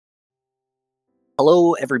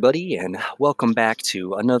Hello, everybody, and welcome back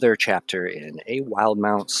to another chapter in a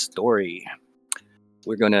Wildmount story.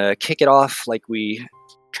 We're going to kick it off like we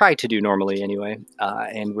try to do normally anyway,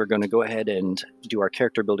 and we're going to go ahead and do our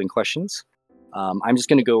character building questions. I'm just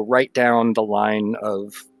going to go right down the line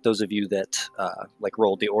of those of you that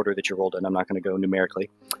rolled the order that you rolled in. I'm not going to go numerically.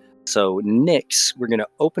 So, Nix, we're going to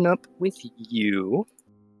open up with you.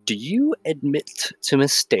 Do you admit to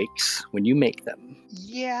mistakes when you make them?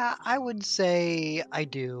 Yeah, I would say I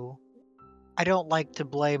do. I don't like to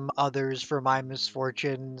blame others for my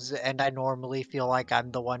misfortunes, and I normally feel like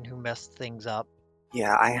I'm the one who messed things up.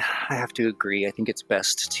 Yeah, I have to agree. I think it's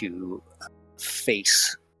best to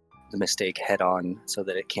face the mistake head on so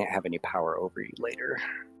that it can't have any power over you later.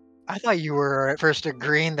 I thought you were at first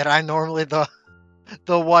agreeing that I'm normally the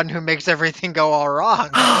one who makes everything go all wrong.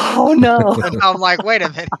 Oh no! And now I'm like, wait a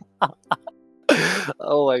minute.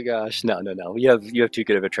 Oh my gosh, no. You have too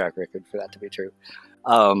good of a track record for that to be true.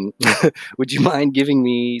 Would you mind giving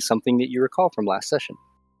me something that you recall from last session?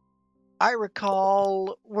 I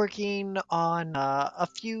recall working on a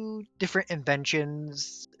few different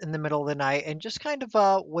inventions in the middle of the night and just kind of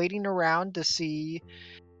waiting around to see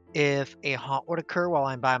if a haunt would occur while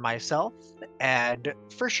I'm by myself. And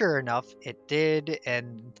for sure enough, it did.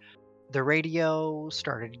 And the radio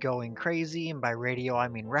started going crazy. And by radio, I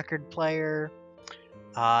mean record player.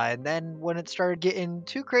 And then when it started getting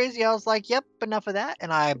too crazy, I was like, yep, enough of that.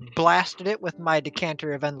 And I blasted it with my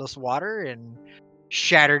decanter of endless water and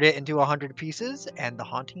shattered it into 100 pieces. And the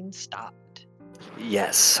haunting stopped.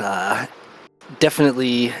 Yes,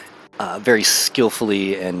 definitely very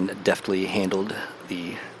skillfully and deftly handled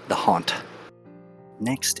the haunt.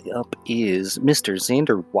 Next up is Mr.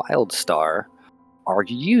 Xander Wildstar. Are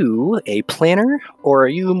you a planner, or are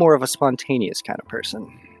you more of a spontaneous kind of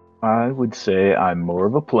person? I would say I'm more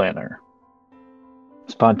of a planner.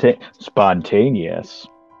 Spontaneous.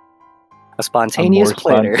 A spontaneous I'm more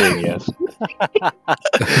planner. Spontaneous.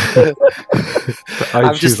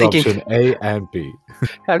 I choose option A and B.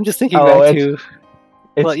 I'm just thinking back to...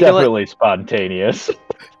 It's well, you know what? definitely spontaneous.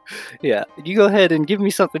 Yeah, you go ahead and give me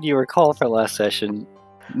something you recall from last session.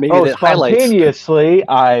 Maybe Oh, that highlights... spontaneously,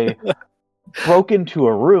 I broke into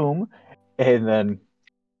a room and then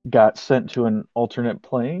got sent to an alternate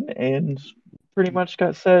plane and pretty much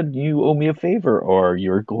got said, you owe me a favor or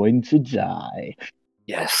you're going to die.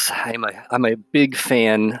 Yes, I'm a big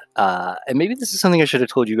fan, and maybe this is something I should have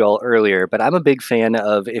told you all earlier, but I'm a big fan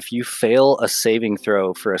of if you fail a saving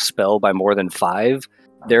throw for a spell by more than 5,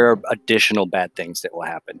 there are additional bad things that will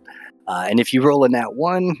happen. And if you roll a nat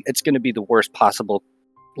 1, it's going to be the worst possible,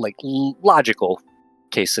 logical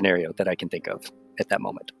case scenario that I can think of at that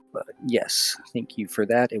moment. But yes, thank you for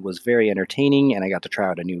that. It was very entertaining, and I got to try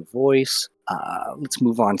out a new voice. Let's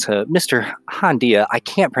move on to Mr. Handia. I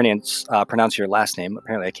can't pronounce your last name.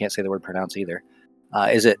 Apparently, I can't say the word pronounce either.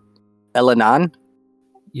 Is it Elanan?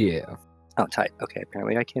 Yeah. Oh, tight. Okay,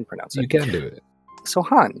 apparently I can pronounce it. You can do it. So,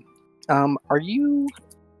 Han, are you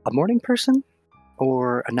a morning person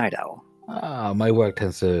or a night owl? My work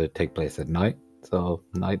tends to take place at night, so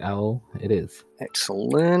night owl it is.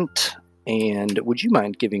 Excellent. And would you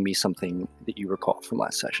mind giving me something that you recall from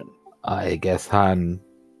last session? I guess, Han,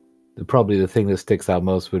 probably the thing that sticks out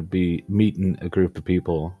most would be meeting a group of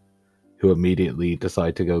people who immediately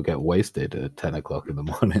decide to go get wasted at 10 o'clock in the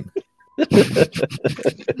morning.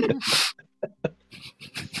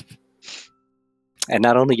 And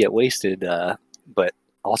not only get wasted, but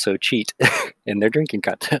also cheat in their drinking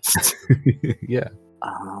contests. Yeah.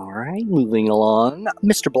 All right, moving along.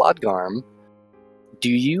 Mr. Blodgarm, do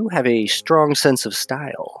you have a strong sense of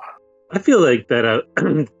style? I feel like that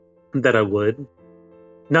that I would.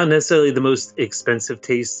 Not necessarily the most expensive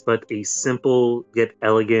taste, but a simple yet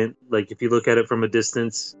elegant. Like if you look at it from a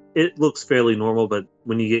distance, it looks fairly normal, but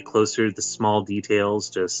when you get closer, the small details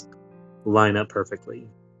just line up perfectly.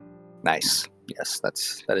 Nice. Yes,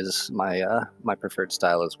 that is my preferred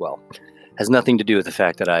style as well. Has nothing to do with the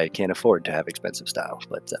fact that I can't afford to have expensive style,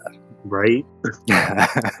 but Right.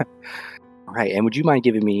 All right, and would you mind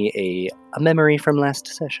giving me a memory from last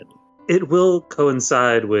session? It will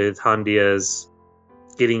coincide with Handia's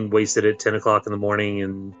getting wasted at 10 o'clock in the morning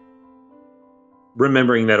and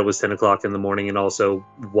remembering that it was 10 o'clock in the morning, and also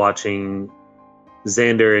watching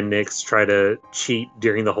Xander and Nix try to cheat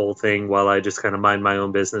during the whole thing while I just kind of mind my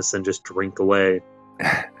own business and just drink away.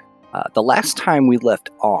 The last time we left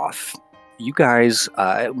off, you guys,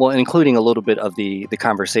 including a little bit of the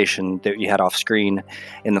conversation that you had off screen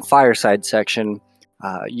in the fireside section,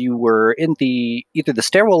 you were in either the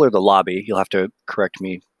stairwell or the lobby. You'll have to correct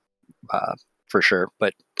me for sure,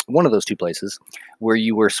 but one of those two places where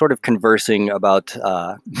you were sort of conversing about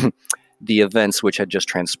the events which had just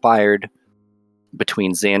transpired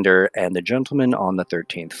between Xander and the gentleman on the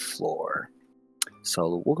 13th floor.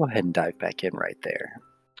 So we'll go ahead and dive back in right there.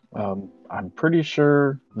 I'm pretty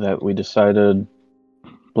sure that we decided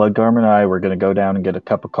Bloodgarm and I were going to go down and get a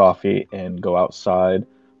cup of coffee and go outside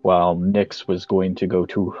while Nyx was going to go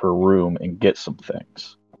to her room and get some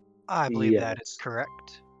things. I believe that is Yes.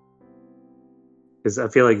 correct. Because I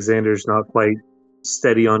feel like Xander's not quite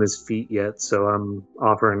steady on his feet yet, so I'm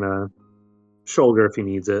offering a shoulder if he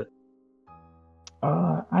needs it.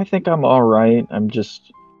 I think I'm all right. I'm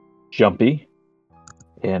just jumpy,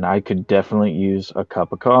 and I could definitely use a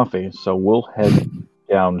cup of coffee. So we'll head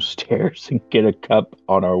downstairs and get a cup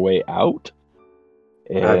on our way out,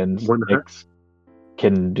 and Nyx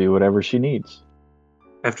can do whatever she needs.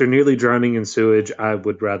 After nearly drowning in sewage, I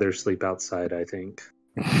would rather sleep outside, I think.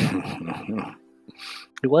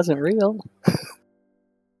 It wasn't real.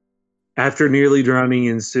 After nearly drowning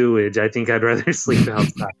in sewage, I think I'd rather sleep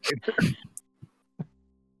outside.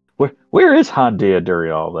 Where is Handia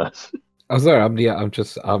during all this? I'm sorry.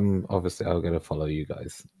 I'm obviously I'm gonna follow you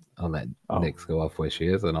guys. I'll let Nyx go off where she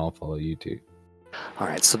is, and I'll follow you two. All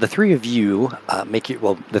right, so the three of you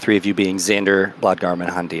the three of you being Xander, Bloodgarm,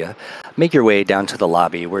 and Handia, make your way down to the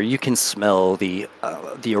lobby where you can smell the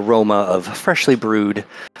aroma of freshly brewed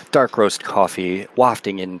dark roast coffee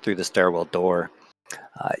wafting in through the stairwell door.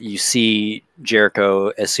 You see Jericho,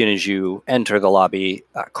 as soon as you enter the lobby,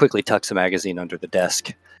 quickly tucks a magazine under the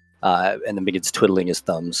desk and then begins twiddling his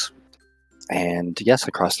thumbs. And yes,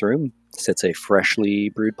 across the room sits a freshly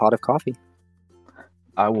brewed pot of coffee.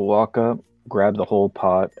 I will walk up, grab the whole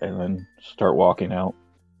pot, and then start walking out.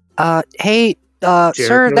 Hey, Jericho,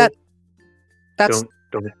 sir, that's...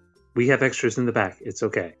 Don't. We have extras in the back. It's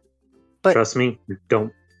okay. But... Trust me,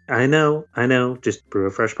 don't. I know. Just brew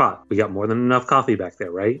a fresh pot. We got more than enough coffee back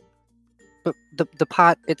there, right? But the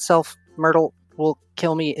pot itself, Myrtle, will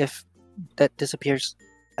kill me if that disappears.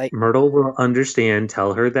 Myrtle will understand.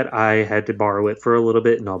 Tell her that I had to borrow it for a little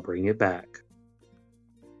bit, and I'll bring it back.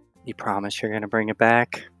 You promise you're going to bring it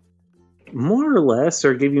back? More or less,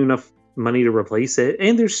 or give you enough money to replace it.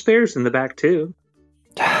 And there's spares in the back, too.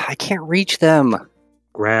 I can't reach them.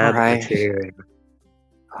 Grab a chair.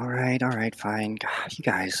 All right, fine. God, you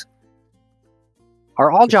guys. Are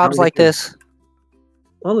all jobs like this?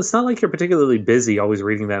 Well, it's not like you're particularly busy always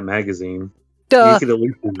reading that magazine. Duh.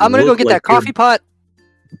 I'm going to go get that coffee pot.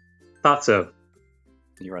 Thought so.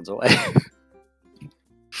 He runs away.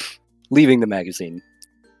 Leaving the magazine,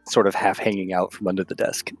 sort of half hanging out from under the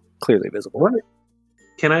desk. Clearly visible. What?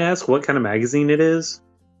 Can I ask what kind of magazine it is?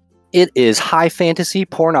 It is high fantasy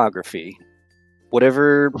pornography.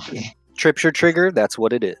 Whatever trips your trigger, that's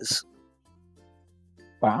what it is.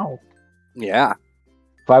 Wow. Yeah.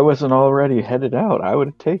 If I wasn't already headed out, I would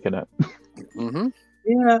have taken it. Mm-hmm.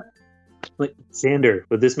 Yeah. Like, Xander,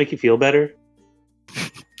 would this make you feel better?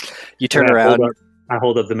 You turn around. I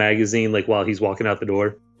hold up the magazine like while he's walking out the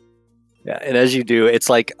door. Yeah, and as you do, it's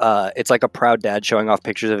like a proud dad showing off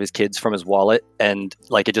pictures of his kids from his wallet, and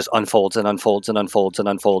like it just unfolds and unfolds and unfolds and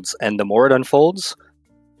unfolds, and the more it unfolds,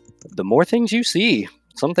 the more things you see.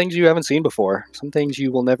 Some things you haven't seen before. Some things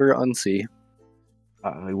you will never unsee.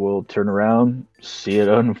 I will turn around, see it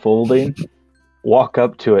unfolding, walk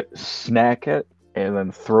up to it, snack it, and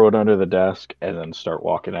then throw it under the desk, and then start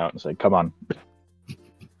walking out and say, "Come on."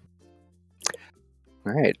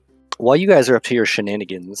 All right. While you guys are up to your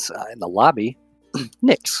shenanigans in the lobby,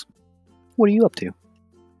 Nyx, what are you up to?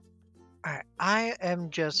 I am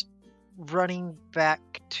just running back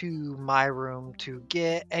to my room to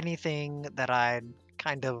get anything that I'd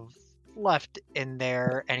kind of left in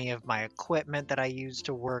there, any of my equipment that I used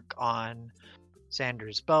to work on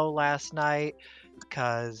Xander's bow last night,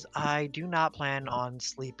 because I do not plan on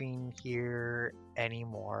sleeping here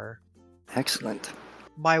anymore. Excellent.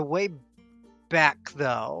 My way back,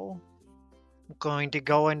 though, I'm going to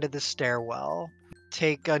go into the stairwell,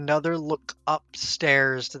 take another look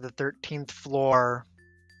upstairs to the 13th floor,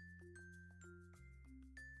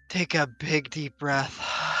 take a big deep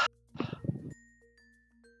breath,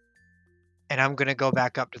 and I'm going to go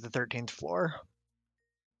back up to the 13th floor.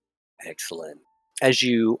 Excellent. As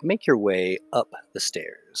you make your way up the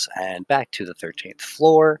stairs and back to the 13th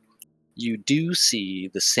floor, you do see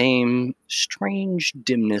the same strange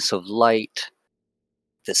dimness of light,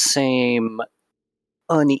 the same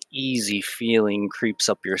uneasy feeling creeps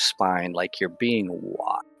up your spine like you're being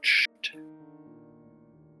watched.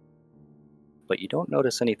 But you don't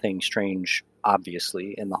notice anything strange,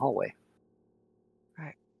 obviously, in the hallway.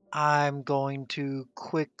 Right. I'm going to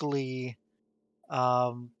quickly,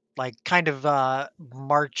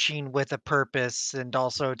 marching with a purpose, and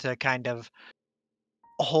also to kind of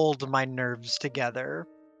hold my nerves together.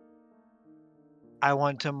 I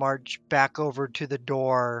want to march back over to the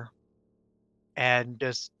door and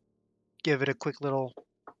just give it a quick little.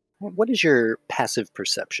 What is your passive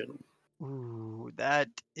perception? Ooh, that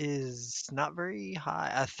is not very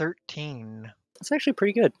high. A 13. It's actually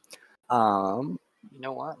pretty good. You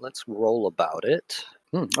know what? Let's roll about it.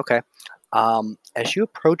 Okay. As you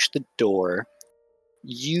approach the door,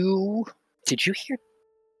 did you hear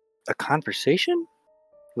a conversation?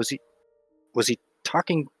 Was he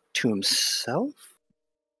talking to himself?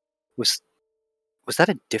 Was was that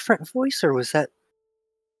a different voice, or was that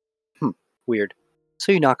weird?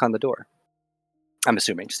 So you knock on the door. I'm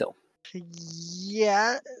assuming still.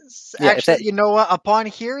 Yes. Yeah, if that. Actually, you know what? Upon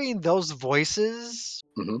hearing those voices,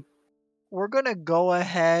 Mhm. we're going to go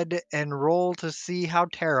ahead and roll to see how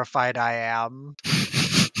terrified I am.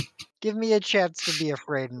 Give me a chance to be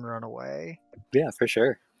afraid and run away. Yeah, for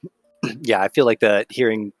sure. Yeah, I feel like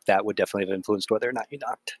hearing that would definitely have influenced whether or not you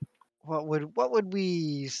knocked. What would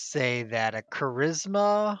we say that a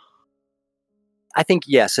charisma? I think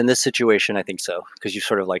yes, in this situation, I think so, because you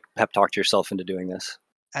sort of like pep talked yourself into doing this.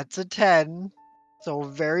 That's a 10. So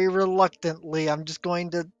very reluctantly, I'm just going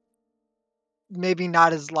to maybe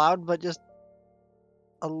not as loud, but just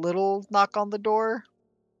a little knock on the door.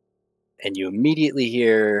 And you immediately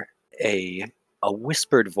hear a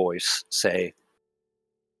whispered voice say,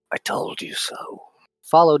 "I told you so,"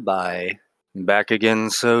 followed by, "Back again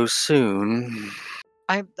so soon."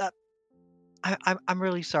 I'm uh, I'm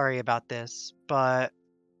really sorry about this, but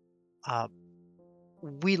uh,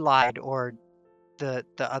 we lied, or the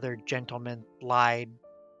other gentleman lied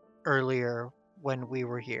earlier when we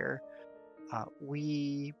were here.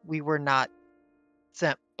 We were not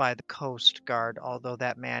sent by the Coast Guard, although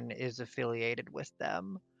that man is affiliated with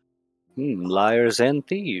them. Liars and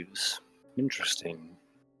thieves. Interesting.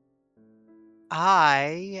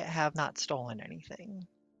 I have not stolen anything.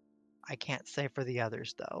 I can't say for the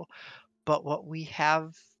others though. But what we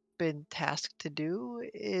have been tasked to do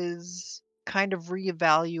is kind of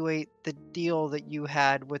reevaluate the deal that you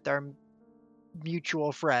had with our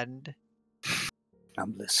mutual friend.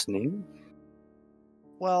 I'm listening.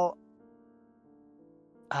 Well,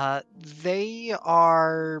 they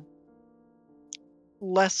are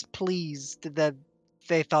less pleased than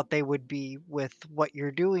they thought they would be with what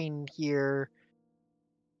you're doing here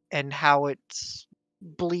and how it's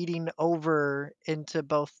bleeding over into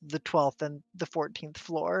both the 12th and the 14th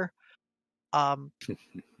floor. Um,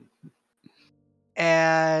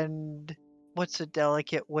 and what's a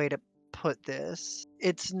delicate way to put this?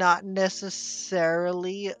 It's not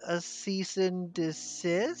necessarily a cease and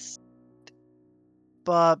desist,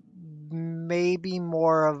 but maybe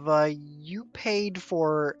more of a you paid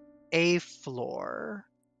for a floor,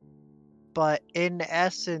 but in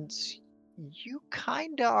essence, you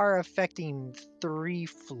kinda are affecting 3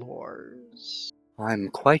 floors. I'm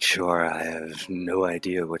quite sure I have no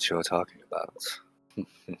idea what you're talking about.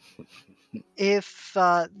 If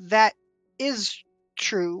that is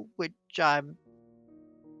true, which I'm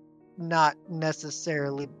not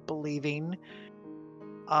necessarily believing,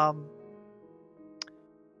 um,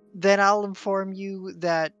 then I'll inform you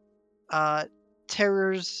that uh,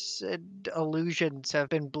 terrors and illusions have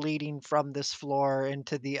been bleeding from this floor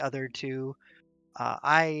into the other two.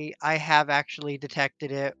 I have actually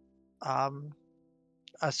detected it. Um,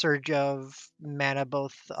 a surge of mana,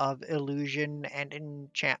 both of illusion and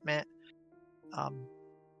enchantment. Um,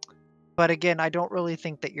 but again, I don't really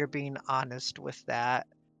think that you're being honest with that.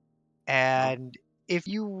 And if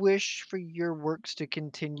you wish for your works to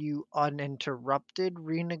continue uninterrupted,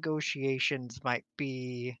 renegotiations might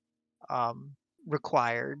be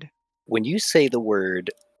required. When you say the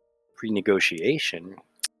word renegotiation,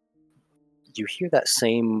 you hear that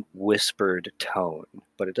same whispered tone,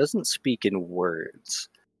 but it doesn't speak in words.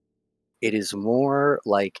 It is more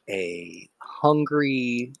like a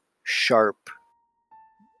hungry, sharp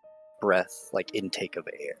breath, like intake of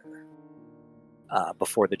air,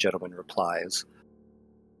 before the gentleman replies,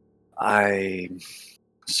 "I'm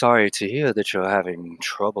sorry to hear that you're having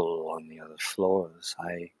trouble on the other floors.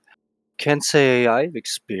 I can't say I've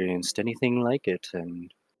experienced anything like it,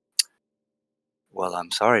 and, well,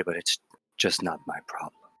 I'm sorry, but it's just not my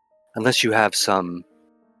problem. Unless you have some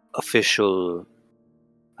official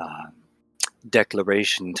uh,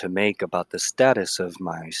 declaration to make about the status of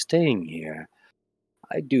my staying here,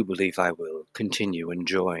 I do believe I will continue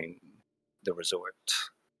enjoying the resort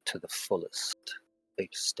to the fullest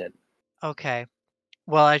extent." Okay.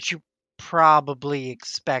 Well, as you probably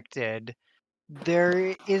expected,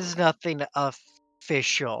 there is nothing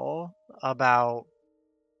official about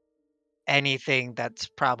anything that's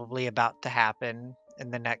probably about to happen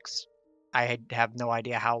in the next, have no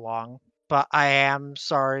idea how long. But I am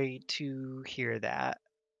sorry to hear that.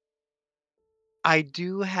 I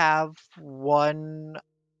do have one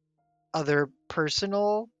other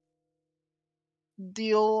personal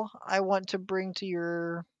deal I want to bring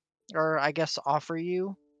to or I guess offer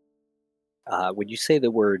you. When you say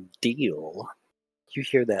the word deal, you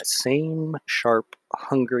hear that same sharp,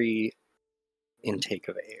 hungry intake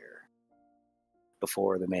of air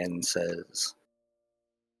before the man says,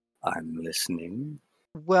 I'm listening.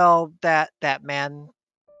 Well, that man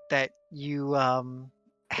that you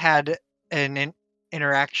had an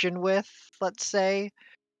interaction with, let's say,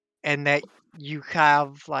 and that you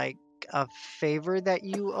have like a favor that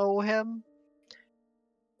you owe him,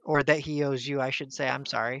 or that he owes you, I should say. I'm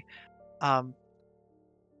sorry. Um,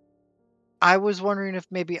 I was wondering if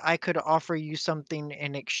maybe I could offer you something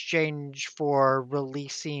in exchange for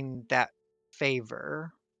releasing that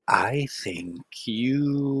favor. I think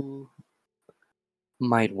you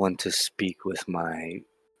might want to speak with my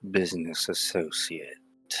business associate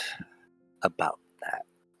about that.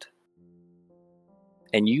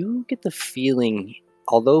 And you get the feeling,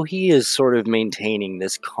 although he is sort of maintaining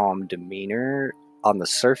this calm demeanor on the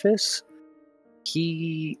surface,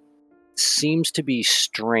 he seems to be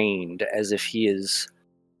strained as if he is,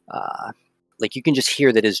 like you can just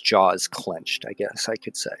hear that his jaw is clenched, I guess I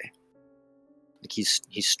could say. Like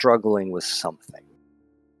he's struggling with something.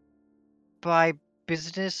 By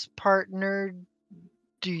business partner,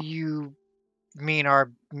 do you mean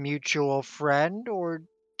our mutual friend, or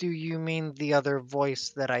do you mean the other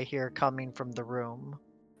voice that I hear coming from the room?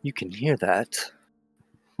 You can hear that.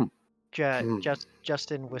 Hmm.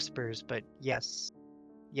 Justin whispers, but yes,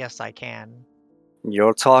 I can.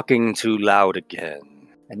 You're talking too loud again.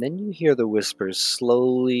 And then you hear the whispers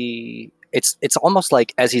slowly. It's almost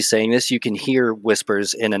like as he's saying this, you can hear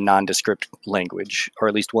whispers in a nondescript language, or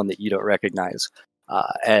at least one that you don't recognize.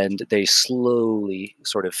 And they slowly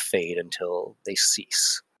sort of fade until they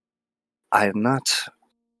cease. I am not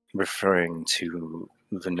referring to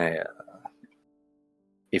Vinaya.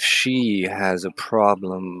 If she has a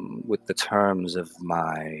problem with the terms of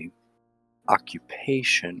my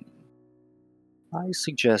occupation, I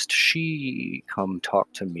suggest she come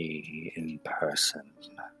talk to me in person.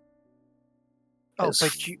 Oh, As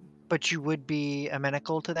but you would be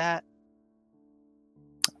amenable to that?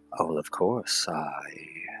 oh, of course, I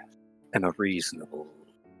am a reasonable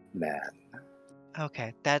man.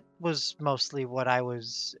 Okay, that was mostly what I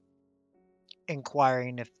was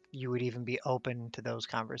inquiring, if you would even be open to those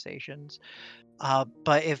conversations.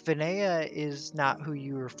 But if Vinaya is not who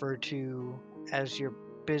you refer to as your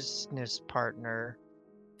business partner,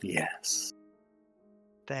 Yes,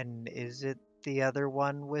 then is it the other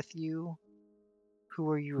one with you? Who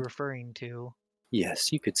are you referring to?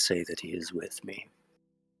 yes, you could say that he is with me.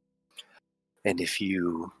 And if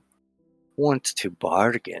you want to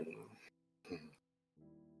bargain,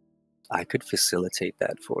 I could facilitate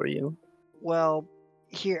that for you. Well,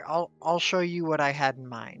 here I'll show you what I had in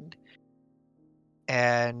mind.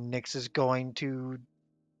 And Nyx is going to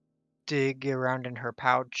dig around in her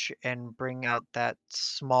pouch and bring out that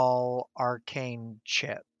small arcane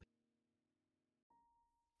chip.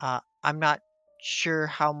 I'm not sure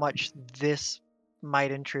how much this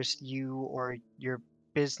might interest you or your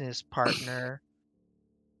business partner.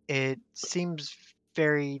 It seems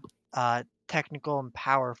very technical and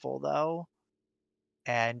powerful, though.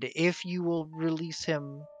 And if you will release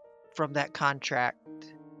him from that contract,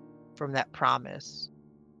 from that promise,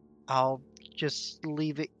 I'll just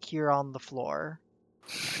leave it here on the floor.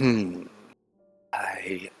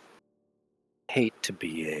 I hate to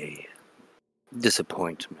be a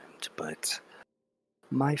disappointment, but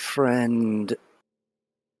my friend,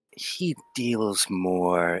 he deals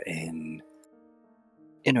more in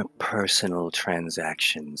interpersonal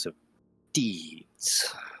transactions of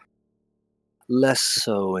deeds, less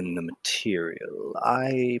so in the material.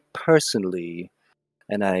 I personally,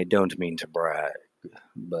 and I don't mean to brag,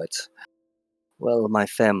 but, well, my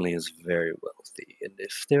family is very wealthy, and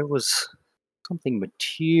if there was something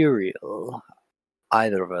material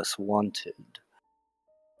either of us wanted,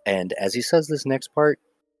 and as he says this next part,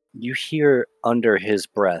 you hear under his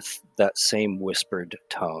breath that same whispered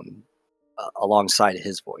tone alongside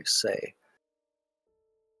his voice say,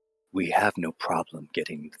 we have no problem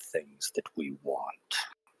getting the things that we want.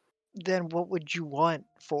 Then what would you want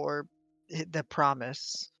for the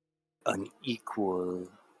promise? An equal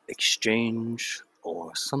exchange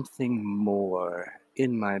or something more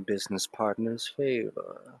in my business partner's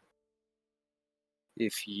favor.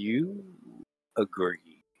 If you agree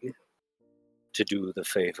to do the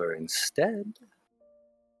favor instead,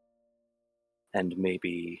 and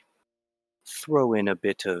maybe throw in a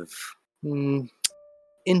bit of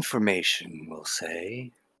information, we'll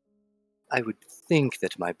say, I would think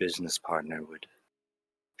that my business partner would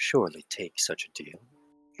surely take such a deal.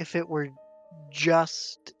 If it were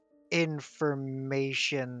just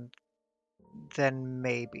information, then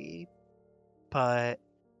maybe. But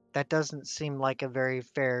that doesn't seem like a very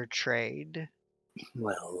fair trade.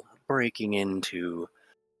 Well, breaking into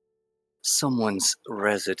someone's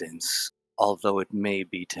residence, although it may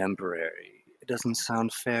be temporary, it doesn't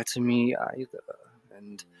sound fair to me either.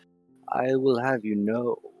 And I will have you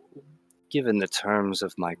know, given the terms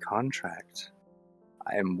of my contract,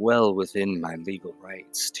 I am well within my legal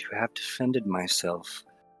rights to have defended myself,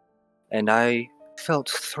 and I felt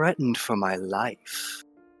threatened for my life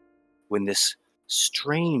when this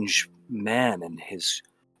strange man and his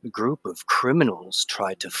group of criminals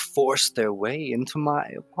tried to force their way into my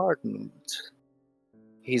apartment.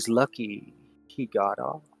 He's lucky he got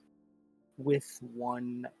off with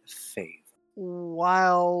one favor.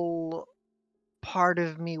 While part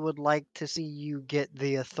of me would like to see you get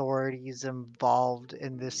the authorities involved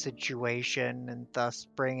in this situation and thus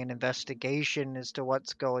bring an investigation as to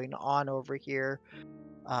what's going on over here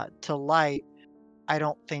to light, I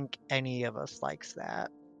don't think any of us likes that.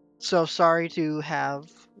 So sorry to have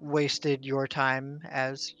wasted your time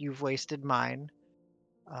as you've wasted mine,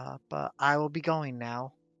 but I will be going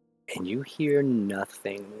now. And you hear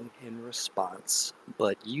nothing in response,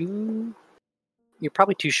 but you're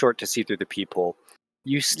probably too short to see through the people.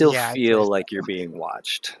 You still Yeah, I'd say feel so. like you're being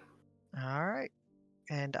watched. All right.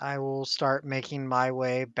 And I will start making my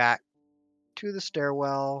way back to the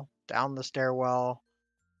stairwell, down the stairwell,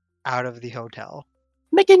 out of the hotel.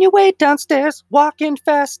 Making your way downstairs, walking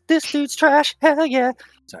fast, this dude's trash, hell yeah.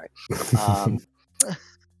 Sorry.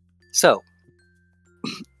 So,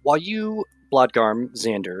 while you, Bloodgarm,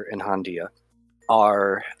 Xander, and Handia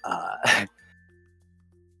are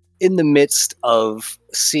in the midst of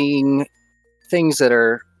seeing things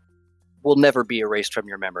that will never be erased from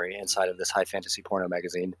your memory inside of this high fantasy porno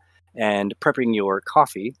magazine, and prepping your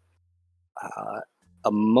coffee,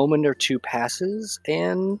 a moment or two passes,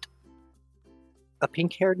 and a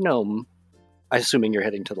pink-haired gnome, assuming you're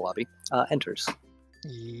heading to the lobby, enters.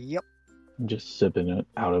 Yep. I'm just sipping it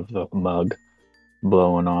out of the mug,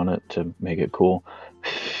 blowing on it to make it cool.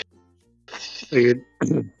 I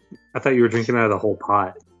thought you were drinking out of the whole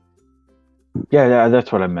pot. Yeah,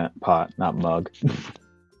 that's what I meant. Pot, not mug.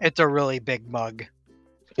 It's a really big mug.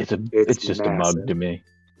 It's just a mug massive. to me.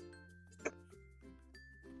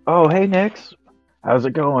 Oh, hey, Nix. How's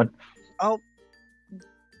it going? Oh,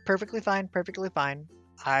 perfectly fine, perfectly fine.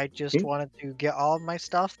 I just Yeah. wanted to get all of my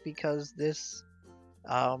stuff because this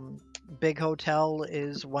big hotel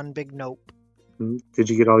is one big nope. Did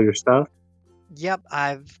you get all your stuff? Yep,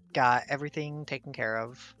 I've got everything taken care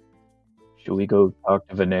of. Should we go talk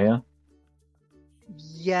to Vinaya?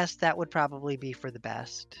 Yes, that would probably be for the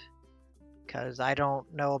best. Because I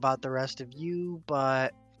don't know about the rest of you,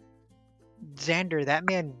 but Xander, that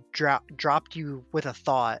man dropped you with a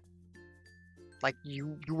thought. Like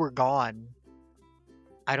you were gone.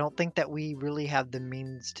 I don't think that we really have the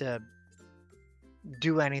means to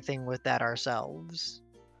do anything with that ourselves.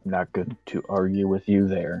 I'm not going to argue with you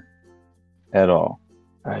there at all.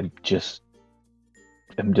 I just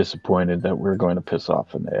am disappointed that we're going to piss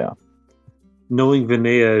off Vinaya. Knowing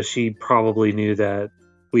Vinaya, she probably knew that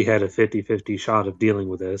we had a 50-50 shot of dealing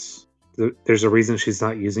with this. There's a reason she's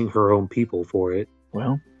not using her own people for it.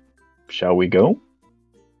 Well, shall we go?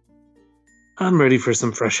 I'm ready for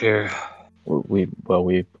some fresh air. We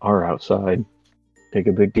are outside. Take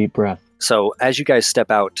a big deep breath. So as you guys step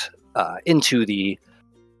out into the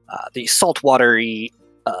saltwatery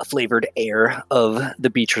flavored air of the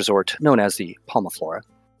beach resort known as the Palmaflora,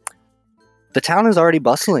 the town is already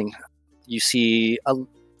bustling. You see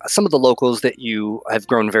some of the locals that you have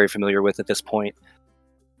grown very familiar with at this point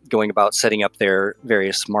going about setting up their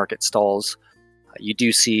various market stalls. You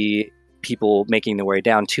do see people making their way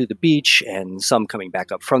down to the beach and some coming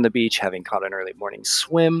back up from the beach having caught an early morning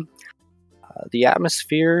swim. The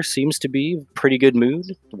atmosphere seems to be pretty good mood.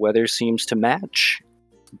 The weather seems to match.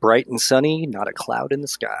 Bright and sunny, not a cloud in the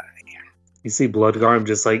sky. You see Bloodgarm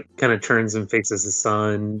just like kind of turns and faces the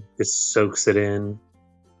sun, just soaks it in.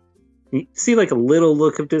 You see like a little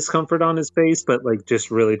look of discomfort on his face, but like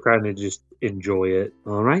just really trying to just enjoy it.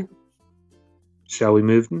 All right. Shall we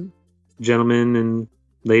move, gentlemen and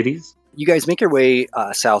ladies? You guys make your way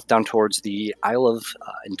south down towards the Isle of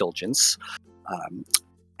Indulgence.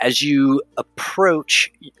 As you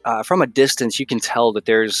approach from a distance, you can tell that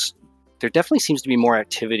there definitely seems to be more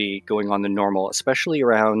activity going on than normal, especially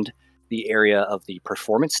around the area of the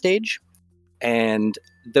performance stage. And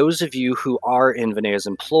those of you who are in Vinea's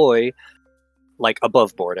employ, like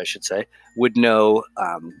above board, I should say, would know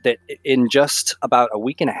that in just about a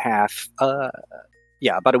week and a half,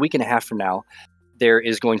 about a week and a half from now, there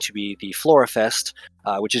is going to be the Flora Fest,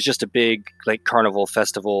 which is just a big like carnival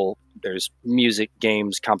festival. There's music,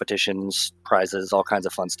 games, competitions, prizes, all kinds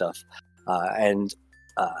of fun stuff. And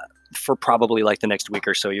for probably like the next week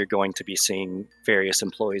or so, you're going to be seeing various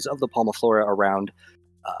employees of the Palma Flora around,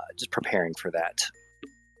 just preparing for that.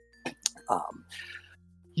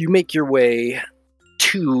 You make your way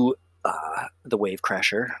to the Wave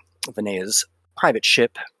Crasher, Vinea's private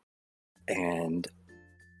ship, and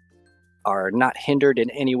are not hindered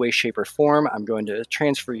in any way, shape, or form. I'm going to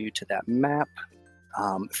transfer you to that map.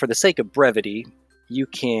 For the sake of brevity, you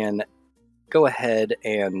can go ahead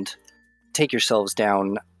and take yourselves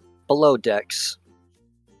down below decks.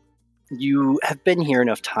 You have been here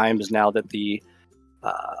enough times now that the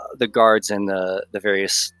guards and the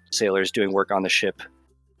various sailors doing work on the ship,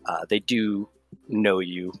 they do know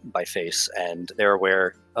you by face, and they're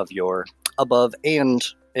aware of your above and,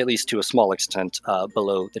 at least to a small extent,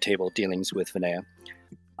 below the table dealings with Vinea.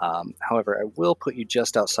 However, I will put you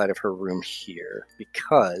just outside of her room here,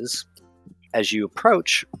 because as you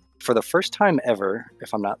approach, for the first time ever,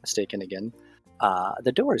 if I'm not mistaken again,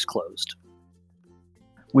 the door is closed.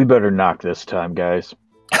 We better knock this time, guys.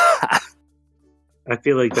 I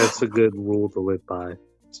feel like that's a good rule to live by.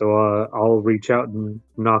 So I'll reach out and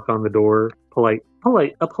knock on the door. A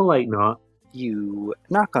polite knock. You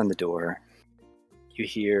knock on the door. You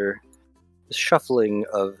hear the shuffling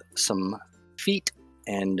of some feet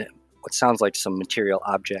and what sounds like some material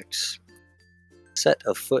objects. A set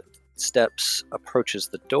of footsteps approaches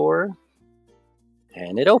the door,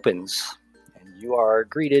 and it opens. And you are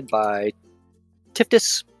greeted by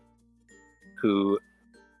Tiftis, who,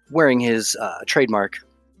 wearing his trademark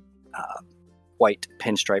white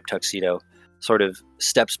pinstripe tuxedo, sort of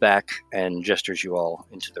steps back and gestures you all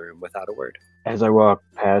into the room without a word. As I walk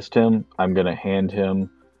past him, I'm going to hand him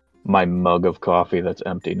my mug of coffee that's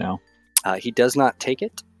empty now. He does not take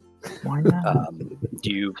it. Why not?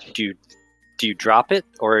 Do you drop it,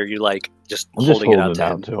 or are you like just I'm holding just it holding out it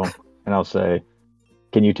out to to him, and I'll say,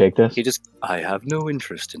 "Can you take this?" I have no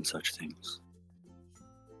interest in such things.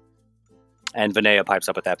 And Vinea pipes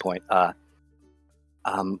up at that point.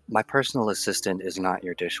 My personal assistant is not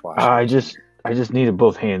your dishwasher. I just needed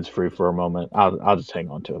both hands free for a moment. I'll just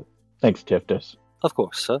hang on to it. Thanks, Tiftis. Of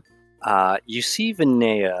course, sir. You see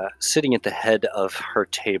Vinea sitting at the head of her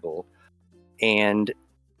table, and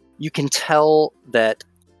you can tell that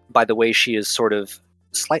by the way she is sort of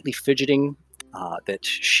slightly fidgeting, that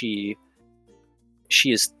she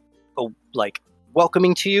is like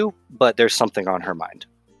welcoming to you, but there's something on her mind.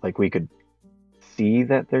 Like we could see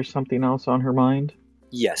that there's something else on her mind?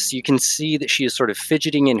 Yes, you can see that she is sort of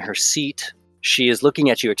fidgeting in her seat. She is looking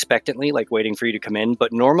at you expectantly, like waiting for you to come in.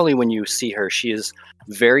 But normally when you see her, she is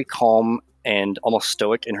very calm and almost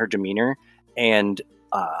stoic in her demeanor. And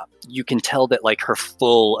you can tell that like her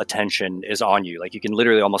full attention is on you. Like you can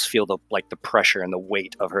literally almost feel the pressure and the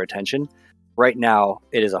weight of her attention. Right now,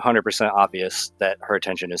 it is 100% obvious that her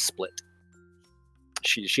attention is split.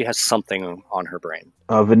 She has something on her brain.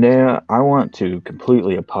 Vinea, I want to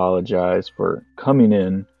completely apologize for coming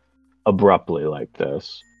in abruptly like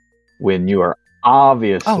this when you are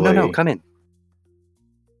obviously... Oh, no, come in.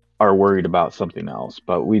 ...are worried about something else,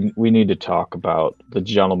 but we need to talk about the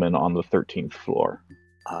gentleman on the 13th floor.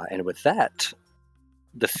 And with that,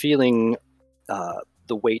 the feeling,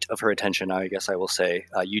 the weight of her attention, I guess I will say,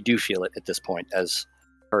 you do feel it at this point as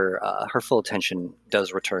her full attention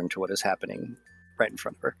does return to what is happening right in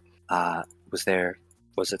front of her.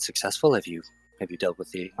 Was it successful? Have you dealt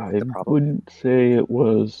with the problem? I wouldn't say it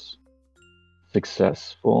was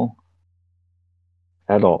successful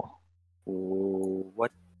at all.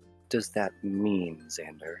 What does that mean,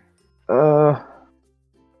 Xander?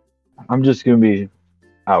 I'm just gonna be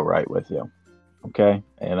outright with you, okay?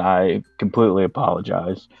 And I completely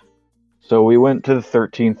apologize. So we went to the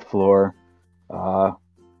 13th floor.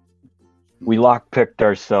 We lockpicked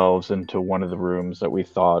ourselves into one of the rooms that we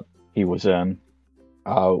thought he was in.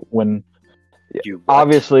 When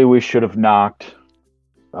obviously we should have knocked.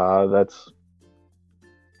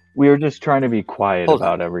 We were just trying to be quiet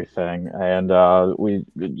about everything, and we.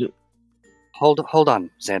 Hold on,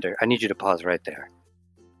 Xander. I need you to pause right there.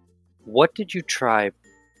 What did you try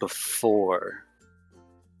before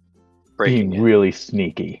breaking being in? Really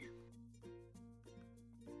sneaky?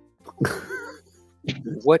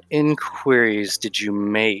 What inquiries did you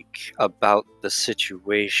make about the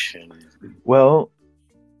situation? Well,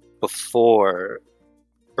 before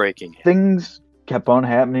breaking in? Things kept on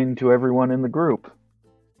happening to everyone in the group.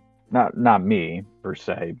 Not me per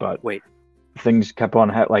se, but Wait, things kept on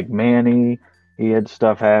like Manny. He had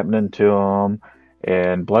stuff happening to him,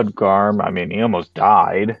 and Bloodgarm. I mean, he almost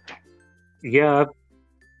died. Yeah,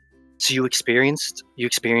 so you experienced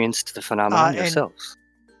the phenomenon And yourselves.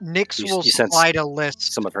 Nyx You, will you sense slide a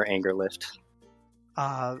list some of her anger lift.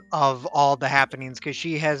 of all the happenings because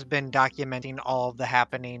she has been documenting all of the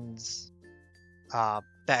happenings that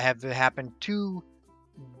have happened to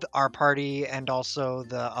our party and also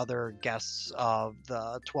the other guests of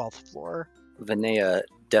the 12th floor. Vinaya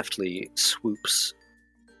deftly swoops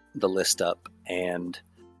the list up, and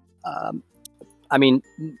I mean,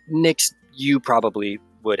 Nyx, you probably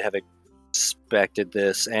would have expected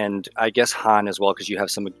this, and I guess Han as well, because you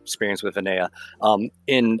have some experience with Vinaya.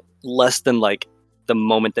 In less than like the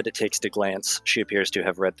moment that it takes to glance, she appears to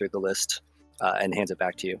have read through the list and hands it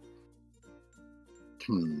back to you.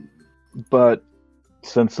 But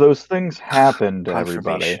since those things happened to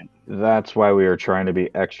everybody, Confirmation. that's why we were trying to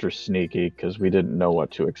be extra sneaky, because we didn't know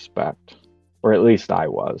what to expect. Or at least I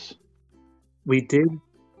was. we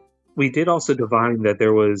did also divine that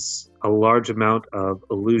there was a large amount of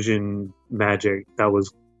illusion magic that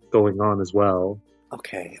was going on as well.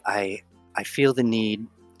 Okay, I feel the need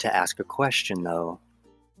to ask a question though.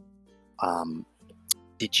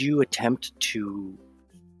 Did you attempt to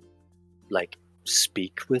like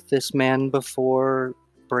speak with this man before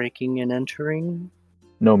breaking and entering?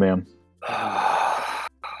 No, ma'am.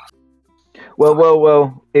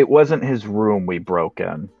 Well, it wasn't his room we broke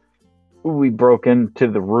in. We broke into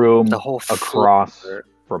the room The whole across floor.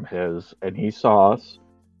 from his, and he saw us,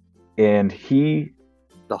 and he...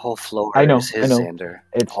 The whole floor I know, is his, I know. Xander.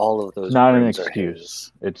 It's all of those not an rooms are excuse.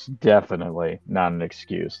 his. It's definitely not an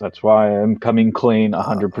excuse. That's why I'm coming clean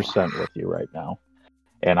 100% with you right now.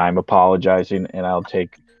 And I'm apologizing, and I'll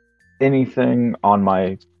take anything on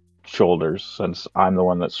my shoulders since I'm the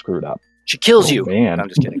one that screwed up. She kills Oh, you. man. I'm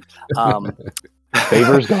just kidding.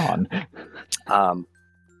 Favor's gone.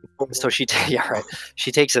 So she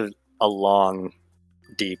takes a long,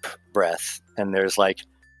 deep breath, and there's like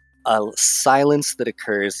a silence that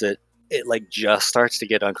occurs that it like just starts to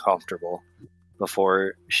get uncomfortable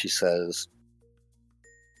before she says,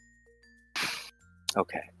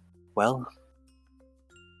 okay, well,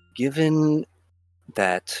 given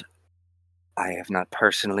that I have not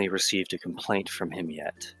personally received a complaint from him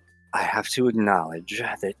yet, I have to acknowledge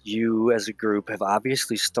that you as a group have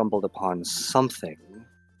obviously stumbled upon something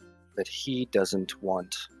that he doesn't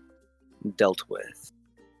want dealt with.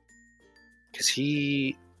 Because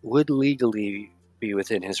he would legally be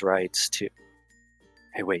within his rights to...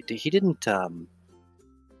 Hey, wait, he didn't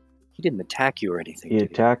attack you or anything, He did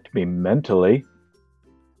he? attacked me mentally,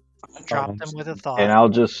 Dropped him with a thought. and I'll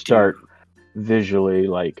just start visually,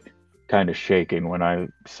 like, kind of shaking when I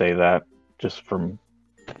say that, just from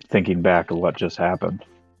thinking back of what just happened.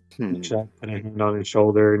 Chuck put a hand on his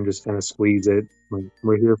shoulder and just kind of squeeze it. Like,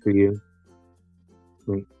 we're here for you.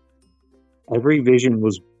 Like, every vision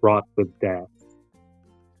was wrought with death.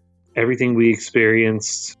 Everything we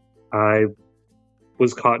experienced, I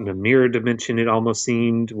was caught in a mirror dimension, it almost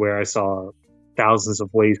seemed, where I saw thousands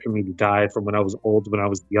of ways for me to die from when I was old to when I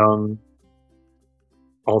was young.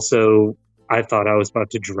 Also, I thought I was about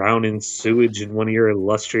to drown in sewage in one of your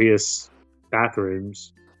illustrious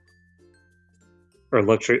bathrooms. Or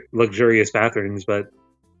luxurious bathrooms, but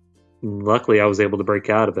luckily I was able to break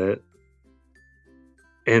out of it.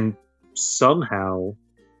 And somehow,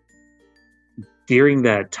 during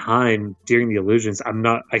that time, during the illusions,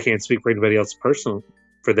 I can't speak for anybody else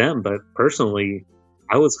for them, but personally,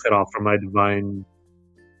 I was cut off from my divine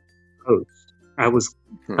host. I was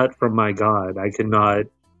cut from my God. I could not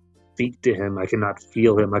speak to him. I could not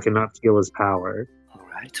feel him. I could not feel his power. All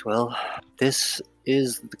right, well, this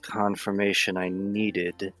is the confirmation I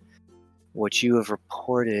needed. What you have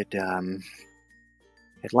reported,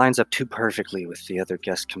 it lines up too perfectly with the other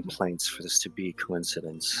guest complaints for this to be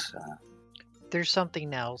coincidence. There's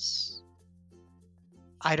something else.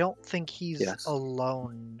 I don't think he's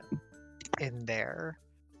alone in there.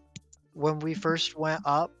 When we first went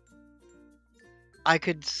up, I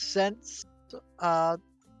could sense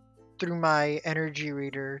through my energy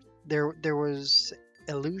reader there was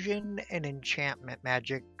illusion and enchantment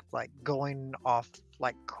magic like going off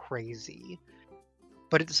like crazy.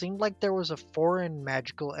 But it seemed like there was a foreign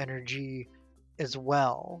magical energy as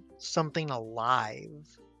well. Something alive.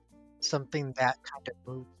 Something that kind of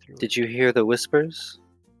moved through. Did you hear the whispers?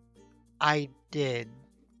 I did.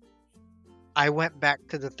 I went back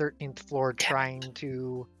to the 13th floor trying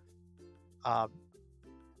to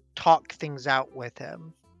talk things out with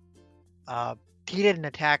him. he didn't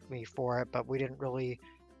attack me for it, but we didn't really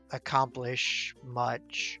accomplish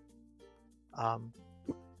much.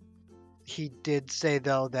 He did say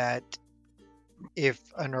though that if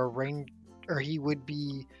an or he would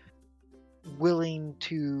be willing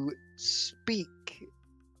to speak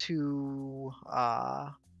to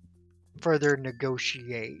further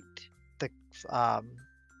negotiate the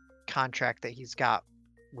contract that he's got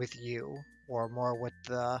with you, or more with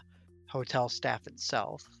the hotel staff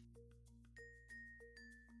itself.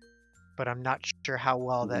 But I'm not sure how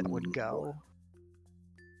well that would go.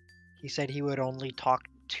 He said he would only talk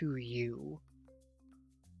to you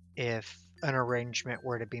if an arrangement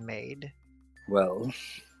were to be made. Well,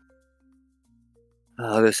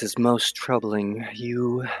 this is most troubling.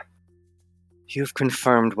 You've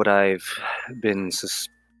confirmed what I've been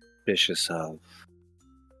suspicious of.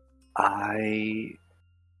 I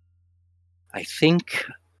think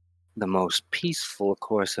the most peaceful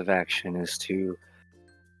course of action is to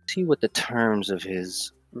see what the terms of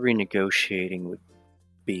his renegotiating would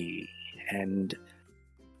be, and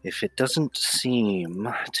if it doesn't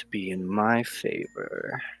seem to be in my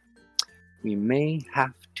favor, we may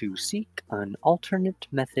have to seek an alternate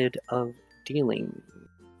method of dealing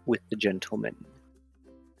with the gentleman.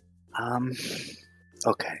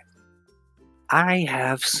 Okay. I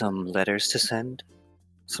have some letters to send,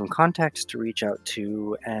 some contacts to reach out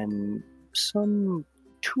to, and some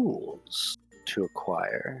tools to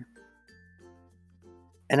acquire.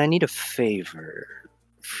 And I need a favor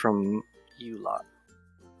from you lot,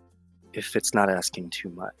 if it's not asking too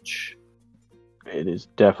much. It is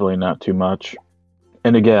definitely not too much.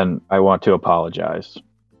 And again, I want to apologize.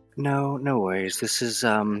 No worries. This is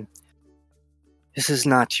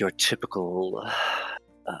not your typical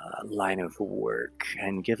line of work,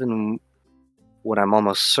 and given what I'm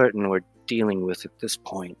almost certain we're dealing with at this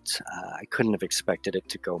point, I couldn't have expected it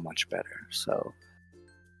to go much better. So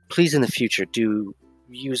please, in the future, do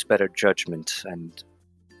use better judgment and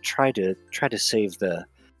try to save the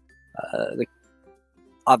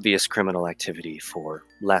obvious criminal activity for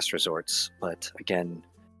last resorts. But again,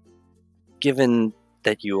 given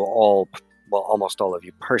that you all, well, almost all of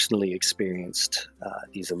you personally experienced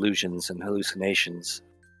these illusions and hallucinations,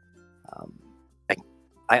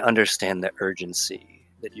 I understand the urgency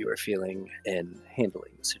that you are feeling in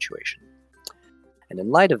handling the situation. And in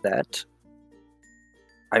light of that,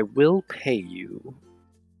 I will pay you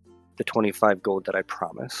the 25 gold that I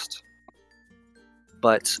promised,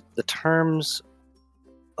 but the terms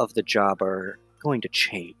of the job are going to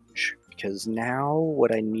change, because now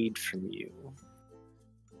what I need from you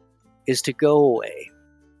is to go away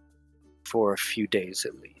for a few days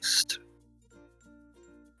at least.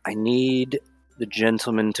 I need the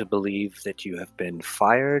gentleman to believe that you have been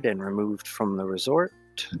fired and removed from the resort,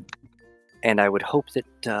 and I would hope that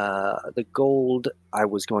the gold I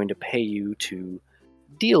was going to pay you to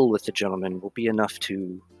deal with the gentleman will be enough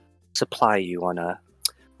to supply you on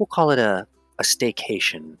we'll call it a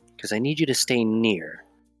staycation, because I need you to stay near,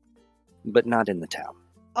 but not in the town.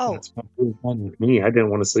 Oh, That's not really fine with me. I didn't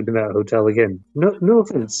want to sleep in that hotel again. No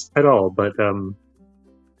offense at all, but one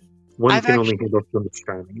I've can only handle so much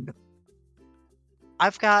time.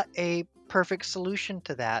 I've got a perfect solution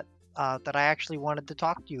to that that I actually wanted to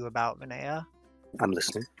talk to you about, Minea. I'm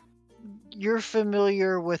listening. You're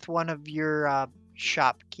familiar with one of your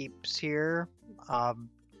shopkeepers here,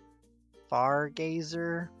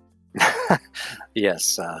 Fargazer?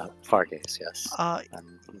 Yes, Fargaze, yes.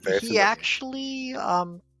 I'm very He familiar. actually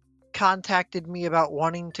contacted me about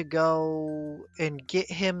wanting to go and get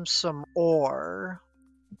him some ore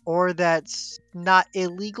that's not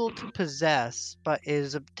illegal to possess, but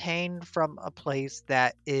is obtained from a place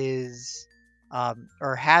that is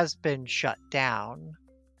or has been shut down.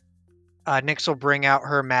 Nyx will bring out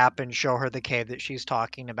her map and show her the cave that she's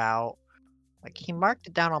talking about. Like, he marked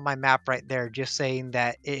it down on my map right there, just saying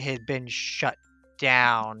that it had been shut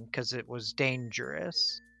down because it was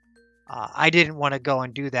dangerous. I didn't want to go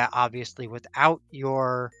and do that, obviously, without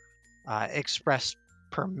your express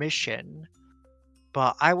permission.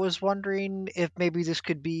 But I was wondering if maybe this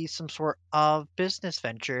could be some sort of business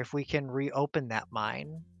venture, if we can reopen that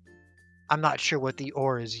mine. I'm not sure what the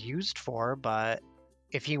ore is used for, but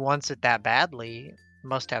if he wants it that badly, it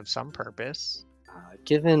must have some purpose.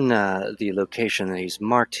 Given the location that he's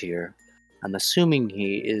marked here, I'm assuming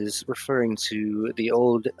he is referring to the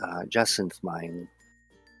old jacinth mine.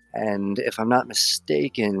 And if I'm not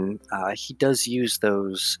mistaken, he does use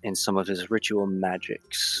those in some of his ritual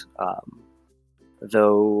magics.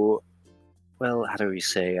 Though, well, how do we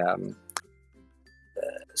say?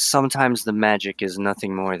 Sometimes the magic is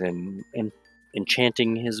nothing more than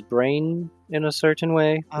enchanting his brain in a certain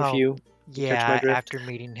way. Oh, If you Yeah, my drift? after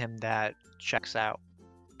meeting him, that checks out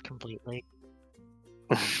completely.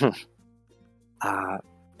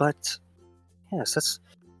 But yes, it's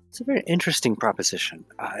a very interesting proposition.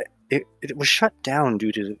 It was shut down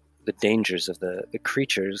due to the dangers of the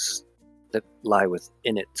creatures that lie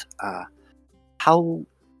within it. How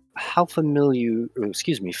familiar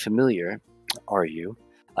are you?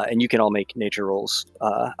 And you can all make nature rolls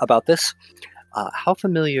about this. How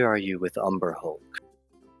familiar are you with Umber Hulk?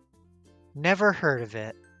 Never heard of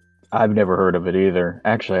it. I've never heard of it either.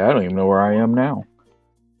 Actually, I don't even know where I am now.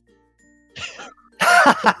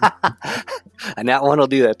 And that one will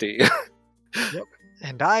do that to you.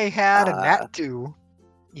 And I had a Uh, nat 2,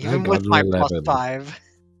 even got with an my 11. +5.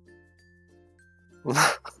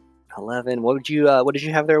 11. What did you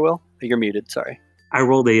have there, Will? You're muted. Sorry. I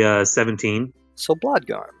rolled a 17. So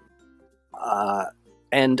Bloodgarm.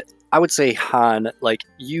 And I would say Han, like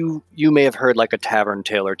you may have heard like a tavern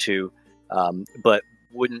tale or two, but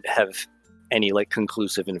wouldn't have any like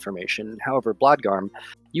conclusive information. However, Bloodgarm,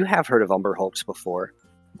 you have heard of Umber Hulks before,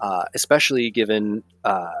 especially given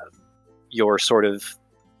your sort of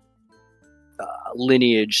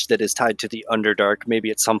lineage that is tied to the Underdark.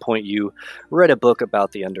 Maybe at some point you read a book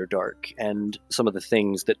about the Underdark and some of the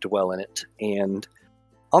things that dwell in it. And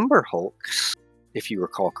Umber Hulks, if you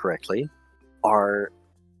recall correctly, are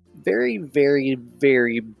very, very,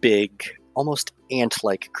 very big, almost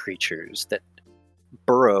ant-like creatures that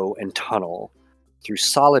burrow and tunnel through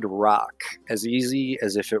solid rock as easy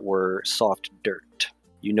as if it were soft dirt.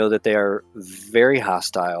 You know that they are very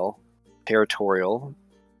hostile, territorial,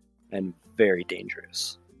 and very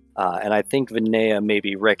dangerous. And I think Vinaya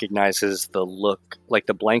maybe recognizes the look, like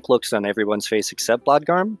the blank looks on everyone's face except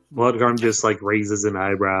Bloodgarm. Bloodgarm just like raises an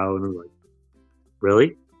eyebrow and is like,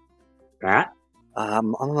 really? That?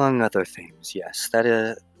 Among other things, yes. That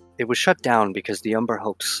it was shut down because the Umber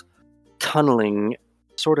Hulk's tunneling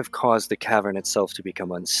sort of caused the cavern itself to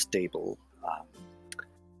become unstable.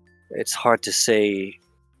 It's hard to say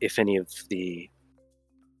if any of the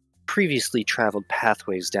previously traveled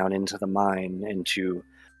pathways down into the mine, into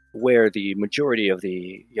where the majority of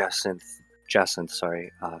the jacinth,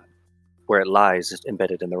 where it lies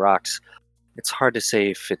embedded in the rocks. It's hard to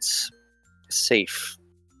say if it's safe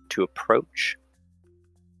to approach.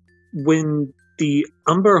 When the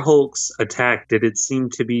Umber Hulks attacked, did it seem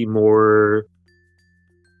to be more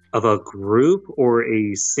of a group or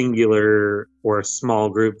a singular or a small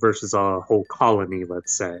group versus a whole colony,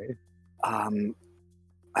 let's say?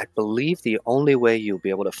 I believe the only way you'll be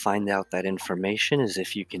able to find out that information is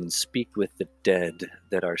if you can speak with the dead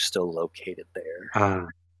that are still located there.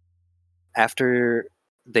 After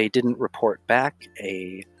they didn't report back,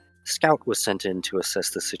 a scout was sent in to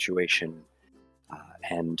assess the situation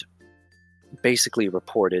and basically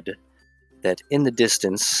reported that in the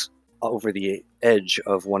distance, over the edge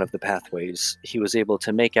of one of the pathways, he was able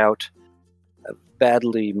to make out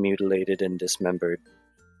badly mutilated and dismembered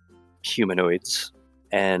humanoids,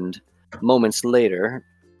 and moments later,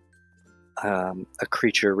 a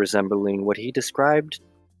creature resembling what he described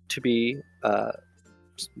to be,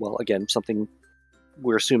 again, something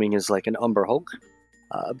we're assuming is like an Umber Hulk,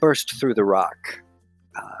 burst through the rock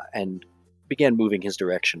and began moving his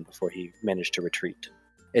direction before he managed to retreat.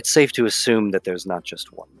 It's safe to assume that there's not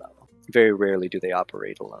just one, though. Very rarely do they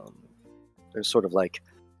operate alone. They're sort of like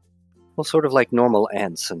normal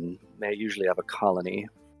ants, and they usually have a colony.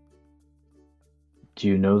 Do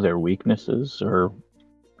you know their weaknesses or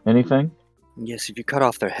anything? Yes, if you cut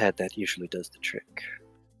off their head, that usually does the trick.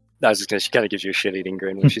 I was just gonna, she kind of gives you a shit-eating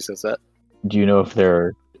grin when she says that. Do you know if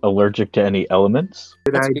they're allergic to any elements?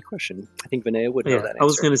 That's a good question. I think Vinaya would know that answer. I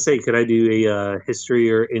was going to say, could I do a history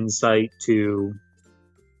or insight to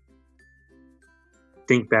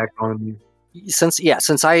think back on? Since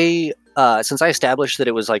I established that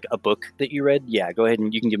it was like a book that you read, yeah, go ahead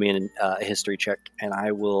and you can give me a history check, and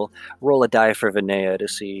I will roll a die for Vinaya to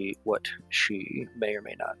see what she may or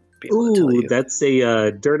may not be able to tell you. That's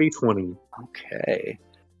a dirty 20. Okay.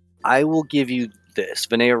 I will give you this.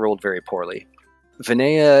 Vinaya rolled very poorly.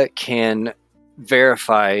 Vinaya can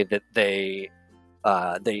verify that they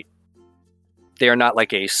are not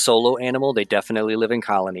like a solo animal. They definitely live in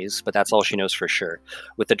colonies, but that's all she knows for sure.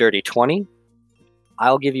 With the dirty 20,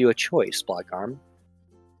 I'll give you a choice, Bloodgarm.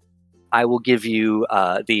 I will give you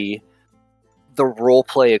the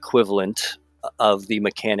roleplay equivalent of the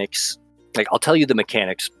mechanics. Like, I'll tell you the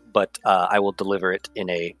mechanics, but I will deliver it in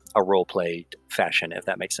a roleplay fashion, if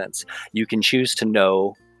that makes sense. You can choose to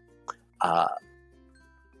know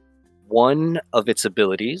one of its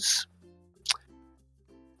abilities,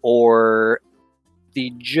 or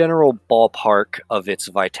the general ballpark of its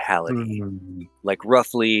vitality. Like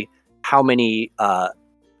roughly how many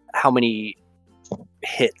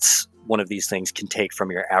hits one of these things can take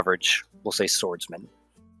from your average, we'll say, swordsman.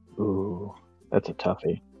 Ooh, that's a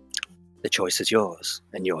toughie. The choice is yours,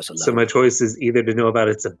 and yours alone. So my choice is either to know about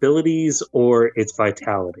its abilities or its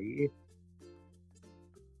vitality.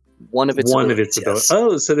 One of its abilities.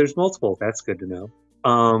 Oh, so there's multiple. That's good to know.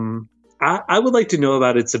 I would like to know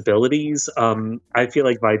about its abilities. I feel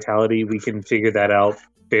like vitality, we can figure that out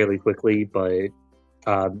fairly quickly, but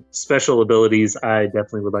special abilities, I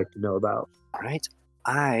definitely would like to know about. All right.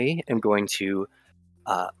 I am going to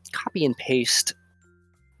copy and paste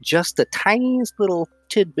just the tiniest little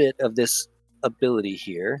tidbit of this ability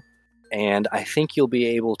here, and I think you'll be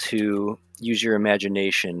able to use your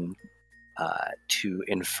imagination to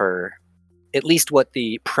infer at least what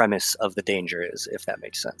the premise of the danger is, if that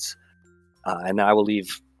makes sense. And I will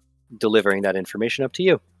leave delivering that information up to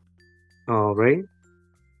you. All right.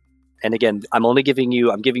 And again, I'm giving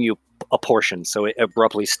you a portion, so it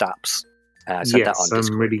abruptly stops. I sent that on I'm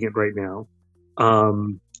Discord. reading it right now.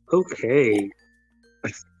 Okay.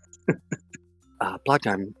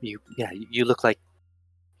 Blogdarm, you look like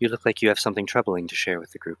you have something troubling to share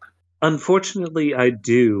with the group. Unfortunately, I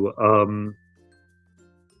do.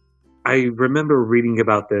 I remember reading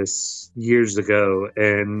about this years ago,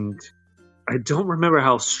 and I don't remember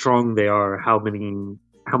how strong they are, how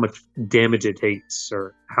much damage it takes,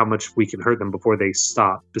 or how much we can hurt them before they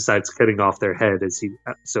stop, besides cutting off their head, as he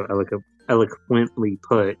so eloquently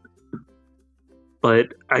put.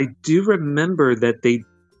 But I do remember that they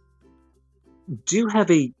do have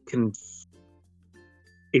if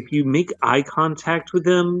you make eye contact with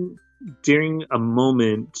them during a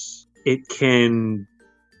moment, it can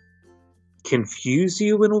confuse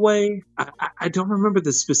you in a way. I don't remember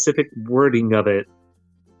the specific wording of it,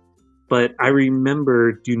 but I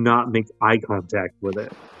remember do not make eye contact with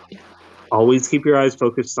it. Always keep your eyes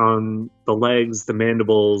focused on the legs, the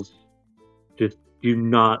mandibles. Just do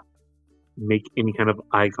not make any kind of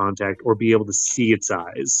eye contact or be able to see its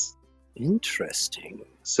eyes. Interesting.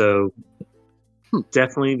 So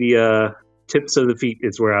definitely the tips of the feet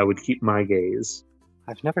is where I would keep my gaze.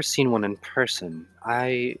 I've never seen one in person.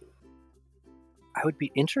 I would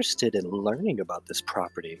be interested in learning about this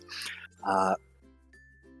property. I'll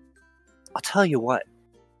tell you what.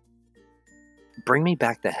 Bring me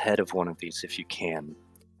back the head of one of these if you can.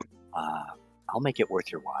 I'll make it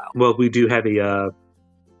worth your while. Well, we do have a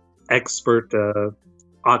expert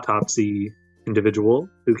autopsy individual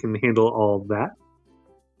who can handle all of that.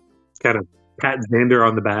 Kind of pat Xander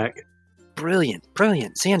on the back. Brilliant,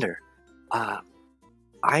 Xander.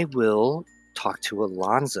 I will talk to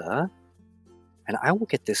Alonza, and I will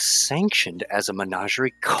get this sanctioned as a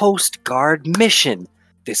Menagerie Coast Guard mission.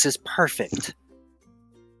 This is perfect.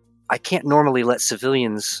 I can't normally let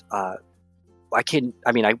civilians. I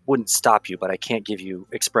wouldn't stop you, but I can't give you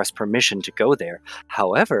express permission to go there.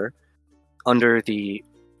 However, under the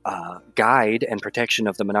guide and protection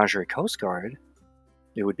of the Menagerie Coast Guard,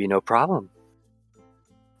 it would be no problem.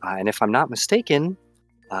 And if I'm not mistaken,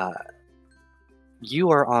 you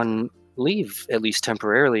are on leave, at least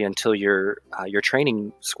temporarily, until your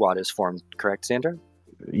training squad is formed, correct, Xander?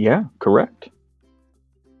 Yeah, correct.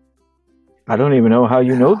 I don't even know how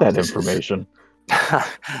you know that information.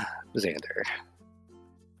 Xander,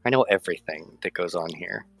 I know everything that goes on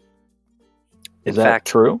here. Is that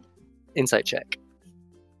true? Insight check.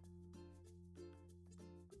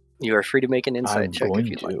 You are free to make an insight check if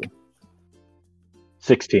you'd like.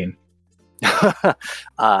 16.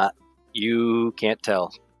 You can't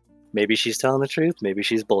tell. Maybe she's telling the truth, maybe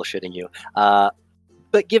she's bullshitting you.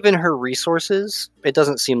 But given her resources, it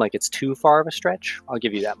doesn't seem like it's too far of a stretch. I'll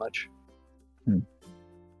give you that much.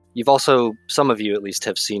 You've also, some of you at least,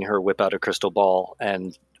 have seen her whip out a crystal ball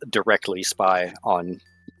and directly spy on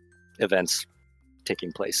events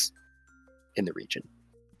taking place in the region.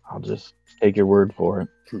 I'll just take your word for it.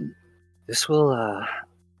 This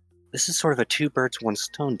is sort of a two birds, one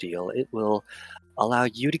stone deal. It will allow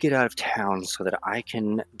you to get out of town so that I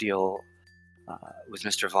can deal with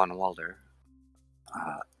Mr. Von Walder,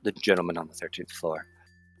 the gentleman on the 13th floor.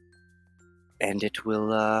 And it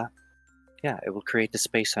will, it will create the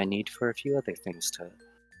space I need for a few other things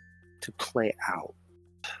to play out.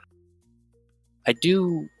 I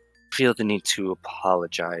do feel the need to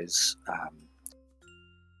apologize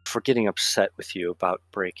for getting upset with you about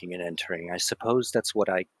breaking and entering. I suppose that's what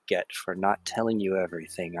I get for not telling you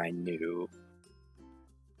everything I knew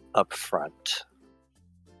up front.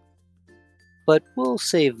 But we'll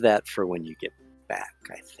save that for when you get back,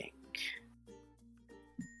 I think.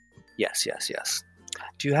 Yes.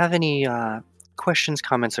 Do you have any questions,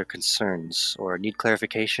 comments, or concerns, or need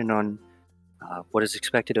clarification on What is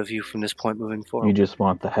expected of you from this point moving You forward? just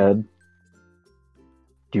want the head?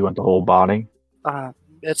 Do you want the whole body?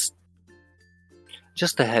 It's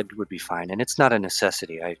just the head would be fine, and it's not a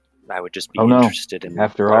necessity. I would just be Oh, no. interested in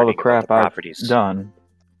After all the learning about crap the I've properties. done,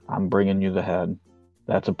 I'm bringing you the head.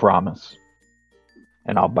 That's a promise.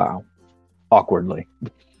 And I'll bow. Awkwardly.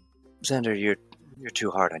 Xander, you're too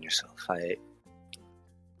hard on yourself.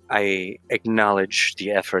 I acknowledge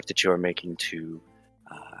the effort that you are making to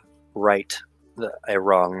right a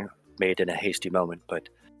wrong made in a hasty moment, but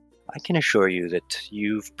I can assure you that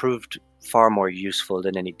you've proved far more useful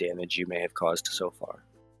than any damage you may have caused so far.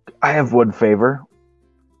 I have one favor.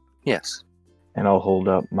 Yes. And I'll hold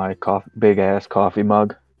up my big-ass coffee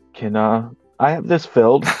mug. Can I have this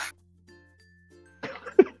filled?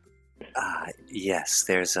 Yes,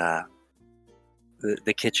 there's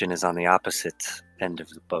the kitchen is on the opposite end of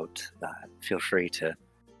the boat. Feel free to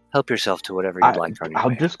help yourself to whatever you'd like on your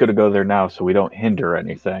way. I'm just going to go there now so we don't hinder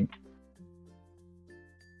anything.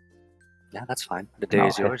 Yeah, that's fine. The And day I'll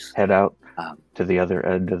is yours. Head out Um, to the other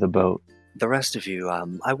end of the boat. The rest of you,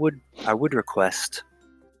 I would request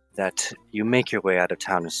that you make your way out of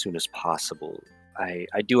town as soon as possible. I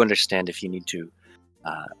do understand if you need to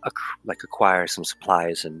acquire some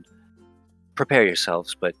supplies and prepare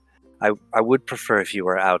yourselves, but I would prefer if you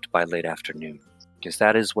were out by late afternoon, because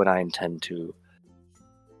that is when I intend to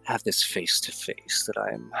have this face-to-face that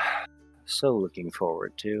I'm so looking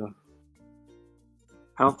forward to.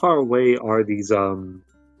 How far away are these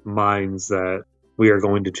mines that we are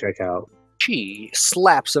going to check out? She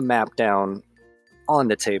slaps a map down on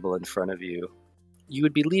the table in front of you. You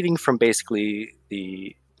would be leaving from basically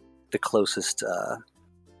the closest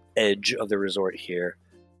edge of the resort here,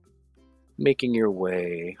 making your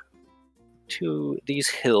way to these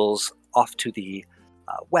hills off to the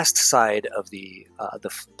west side of the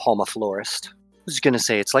Palma Florist. I was going to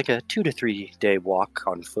say it's like a 2 to 3 day walk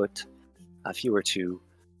on foot. If you were to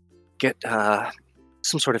get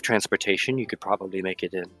some sort of transportation, you could probably make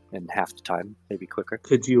it in half the time, maybe quicker.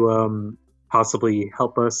 Could you possibly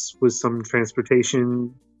help us with some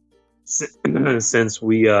transportation since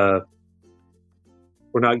we're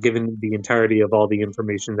not given the entirety of all the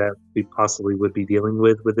information that we possibly would be dealing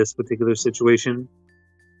with this particular situation?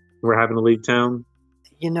 We're having to leave town.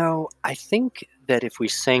 I think that if we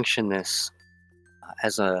sanction this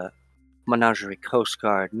as a Menagerie Coast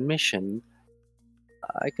Guard mission,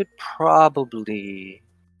 I could probably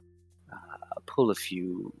pull a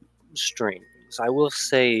few strings. I will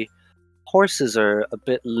say horses are a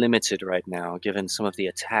bit limited right now, given some of the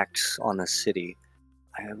attacks on the city.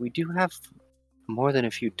 We do have more than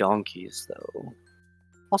a few donkeys, though.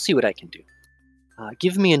 I'll see what I can do.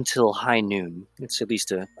 Give me until high noon. It's at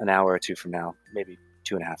least an hour or two from now, maybe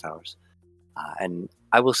 2.5 hours. And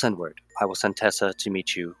I will send word. I will send Tessa to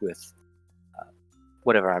meet you with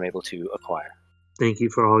whatever I'm able to acquire. Thank you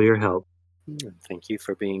for all your help. Thank you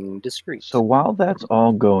for being discreet. So while that's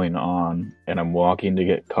all going on and I'm walking to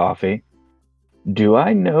get coffee, do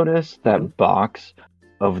I notice that box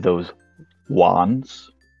of those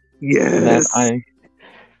wands? Yes.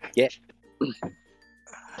 Yeah.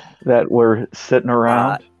 That were sitting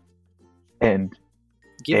around? And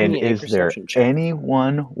Give me a is there perception check.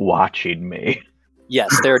 anyone watching me?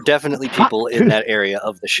 Yes, there are definitely people in that area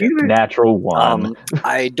of the ship. Natural one.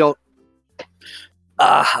 I don't.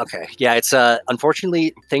 Okay. Yeah, it's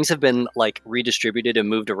unfortunately things have been redistributed and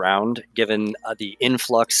moved around given the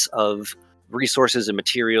influx of resources and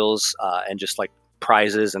materials and just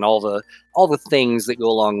prizes and all the things that go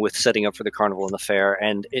along with setting up for the carnival and the fair,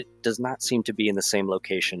 and it does not seem to be in the same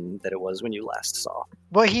location that it was when you last saw.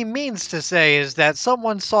 What he means to say is that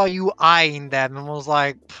someone saw you eyeing them and was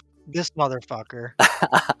like, this motherfucker.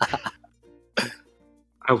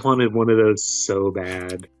 I wanted one of those so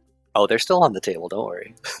bad. Oh, they're still on the table, don't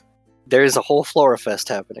worry. There's a whole Flora Fest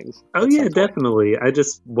happening. Oh yeah, definitely. I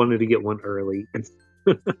just wanted to get one early.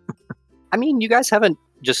 I mean, you guys haven't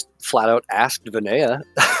just flat out asked Vinaya.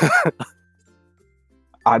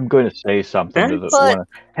 I'm going to say something to the one.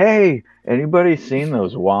 Hey, anybody seen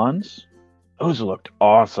those wands? Those looked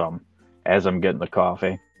awesome. As I'm getting the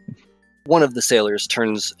coffee. One of the sailors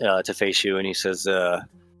turns to face you and he says,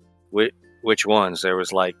 which ones? There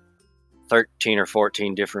was 13 or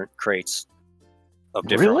 14 different crates of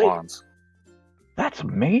different wands. That's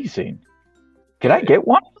amazing. Can I get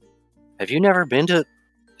one? Have you never been to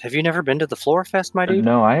the Flora Fest, my dude?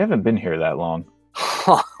 No, I haven't been here that long.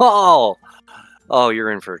 Oh,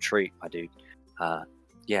 you're in for a treat, my dude.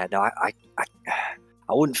 Yeah, no, I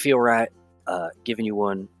wouldn't feel right giving you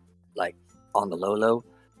one on the low,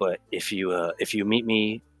 but if you meet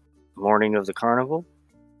me morning of the carnival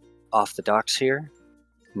off the docks here,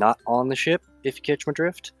 not on the ship, if you catch my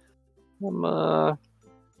drift. I'm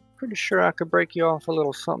pretty sure I could break you off a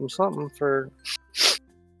little something for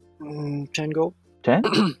 10 gold. 10?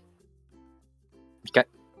 Okay.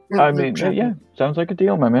 I mean, yeah, sounds like a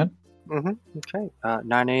deal, my man. Okay.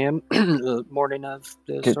 9 a.m. morning of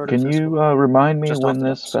the start of Can the festival. you remind me Just when off the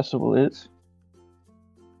this notes. festival is?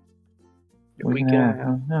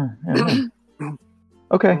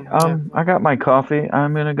 Okay, I got my coffee.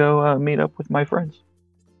 I'm gonna go meet up with my friends.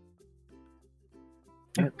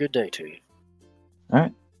 Yeah, good day to you. All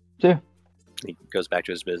right, see ya. He goes back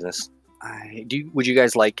to his business. Would you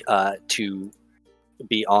guys like to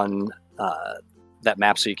be on that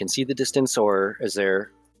map so you can see the distance, or is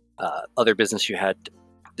there other business you had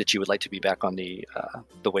that you would like to be back on the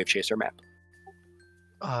Wave Chaser map?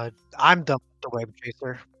 I'm done with the Wave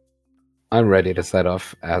Chaser. I'm ready to set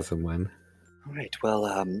off as and when. All right. Well,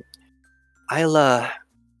 I'll.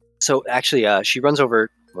 So actually, she runs over.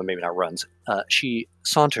 Well, maybe not runs. She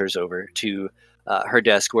saunters over to her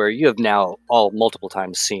desk, where you have now all multiple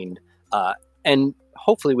times seen, and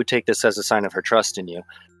hopefully would take this as a sign of her trust in you.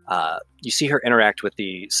 You see her interact with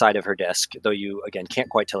the side of her desk, though you again can't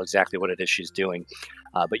quite tell exactly what it is she's doing.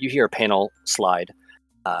 But you hear a panel slide.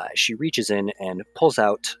 She reaches in and pulls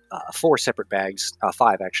out 4 separate bags,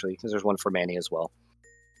 5 actually, because there's one for Manny as well.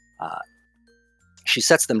 She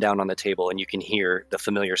sets them down on the table, and you can hear the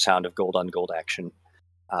familiar sound of gold on gold action.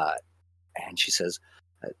 And she says,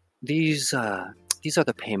 "These are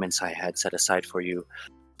the payments I had set aside for you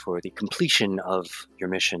for the completion of your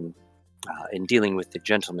mission in dealing with the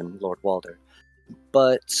gentleman, Lord Walder.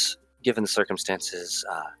 But given the circumstances,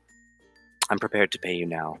 I'm prepared to pay you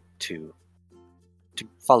now to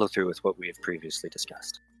follow through with what we have previously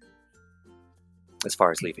discussed. As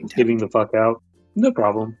far as leaving town, Getting the fuck out. No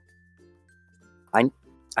problem.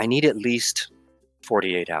 I need at least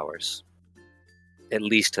 48 hours. At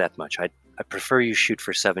least that much. I prefer you shoot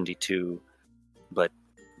for 72, but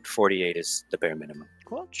 48 is the bare minimum."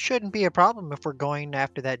 Well, it shouldn't be a problem if we're going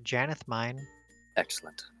after that Janeth mine.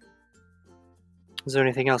 Excellent. Is there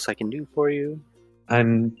anything else I can do for you?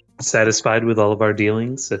 I'm satisfied with all of our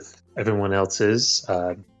dealings, if everyone else is.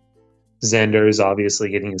 Xander is obviously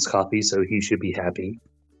getting his coffee, so he should be happy.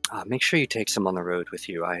 Make sure you take some on the road with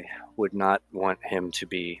you. I would not want him to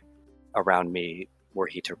be around me were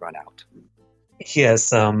he to run out.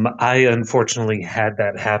 Yes, I unfortunately had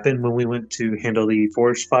that happen when we went to handle the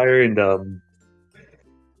forest fire, and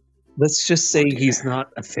let's just say dear. he's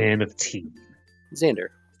not a fan of tea. Xander,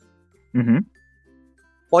 Mm-hmm.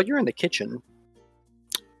 while you're in the kitchen,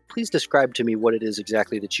 please describe to me what it is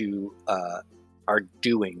exactly that you are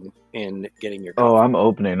doing in getting your coffee. Oh, I'm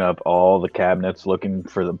opening up all the cabinets looking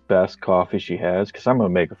for the best coffee she has because I'm gonna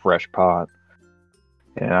make a fresh pot,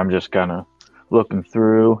 and I'm just kind of looking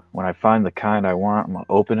through. When I find the kind I want, I'm gonna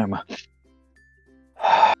open them.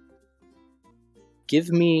 Give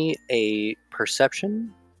me a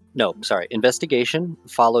perception. No, sorry, investigation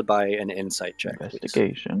followed by an insight check.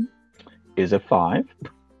 Investigation is a 5.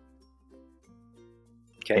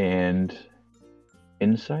 Okay. And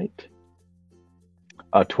insight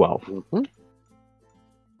a 12. Mm-hmm.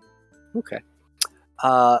 Okay.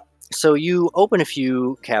 So you open a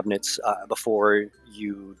few cabinets before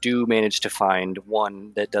you do manage to find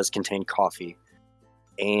one that does contain coffee,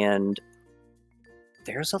 and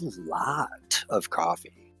there's a lot of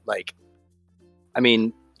coffee. Like, I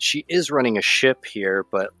mean, she is running a ship here,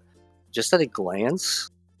 but just at a glance,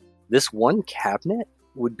 this one cabinet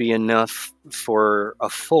would be enough for a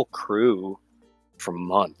full crew for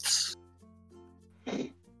months.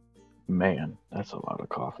 Man, that's a lot of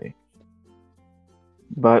coffee.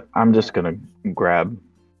 But I'm just gonna grab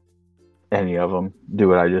any of them, do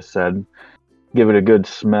what I just said, give it a good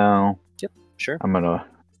smell. Yep, sure. I'm gonna.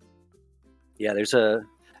 Yeah, there's a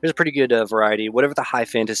pretty good variety. Whatever the high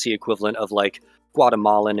fantasy equivalent of like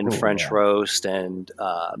Guatemalan and French roast, and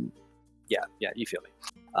yeah, you feel me.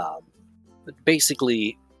 But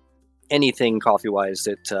basically, anything coffee-wise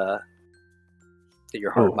that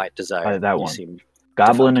your heart might desire. That one.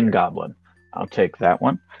 Goblin and Goblin. I'll take that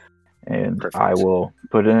one. And perfect. I will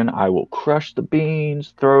put in, I will crush the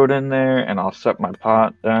beans, throw it in there, and I'll set my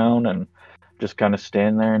pot down and just kind of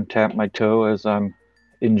stand there and tap my toe as I'm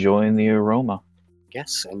enjoying the aroma.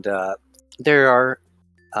 Yes, and there are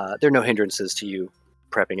no hindrances to you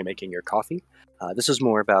prepping and making your coffee. This is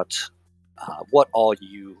more about what all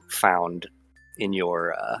you found in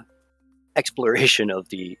your exploration of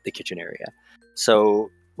the kitchen area. So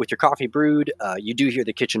with your coffee brewed, you do hear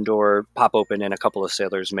the kitchen door pop open and a couple of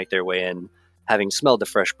sailors make their way in. Having smelled the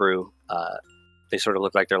fresh brew, they sort of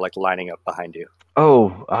look like they're like lining up behind you.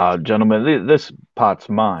 Oh, gentlemen, this pot's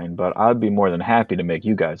mine, but I'd be more than happy to make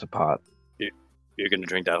you guys a pot. You're going to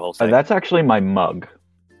drink that whole thing? That's actually my mug.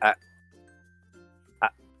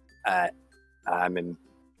 I'm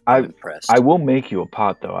impressed. I will make you a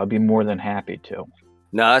pot, though. I'd be more than happy to.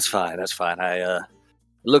 No, that's fine. That's fine.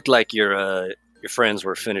 Looked like your friends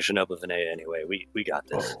were finishing up with Vinaya anyway. We got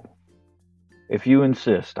this. Oh. If you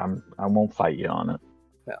insist, I won't fight you on it.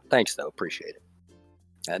 Yeah, thanks, though. Appreciate it.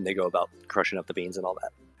 And they go about crushing up the beans and all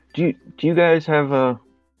that. Do you guys have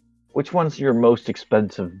which one's your most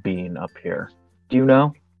expensive bean up here? Do you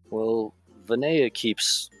know? Well, Vinaya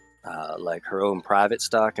keeps like her own private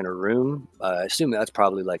stock in her room. I assume that's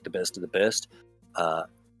probably like the best of the best.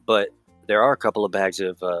 But there are a couple of bags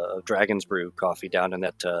of Dragon's Brew coffee down in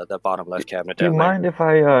that bottom left cabinet Do you down there. mind if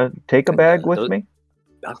I take a bag with me?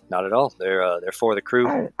 No, not at all. They're for the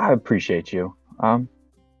crew. I appreciate you.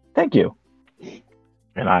 Thank you.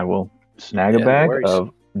 And I will snag a bag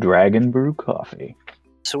of Dragon Brew coffee.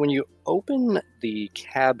 So when you open the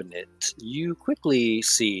cabinet, you quickly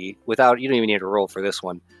see, you don't even need to roll for this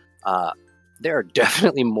one, there are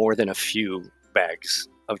definitely more than a few bags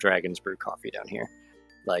of Dragon's Brew coffee down here.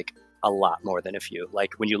 Like, a lot more than a few.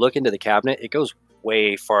 Like, when you look into the cabinet, it goes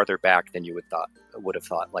way farther back than you would have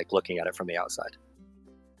thought, like, looking at it from the outside.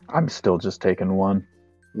 I'm still just taking one.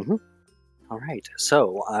 Mm-hmm. All right.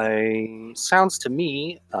 So, sounds to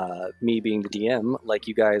me, me being the DM, like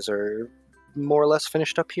you guys are more or less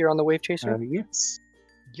finished up here on the Wave Chaser? Yes.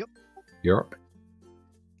 Yep.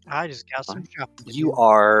 I just got some shopping to You do.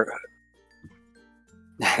 are...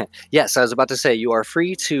 Yes, I was about to say, you are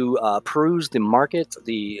free to peruse the market,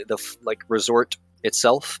 the resort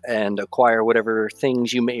itself, and acquire whatever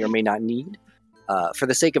things you may or may not need. For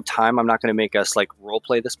the sake of time, I'm not going to make us role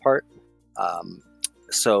play this part.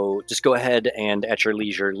 So just go ahead and at your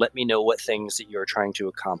leisure, let me know what things that you're trying to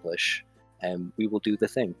accomplish, and we will do the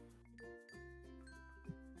thing.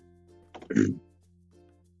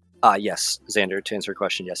 Yes, Xander, to answer your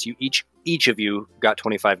question, yes, you each of you got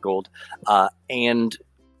 25 gold, and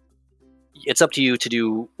it's up to you to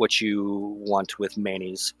do what you want with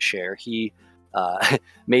Manny's share. He,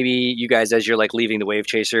 maybe you guys, as you're leaving the Wave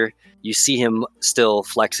Chaser, you see him still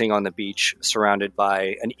flexing on the beach, surrounded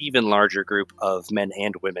by an even larger group of men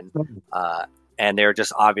and women, and they're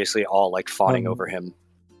just obviously all fawning over him.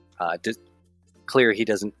 Clear he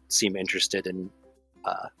doesn't seem interested in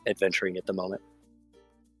adventuring at the moment.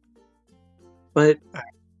 But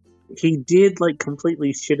he did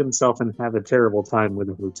completely shit himself and have a terrible time with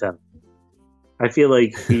the hotel. I feel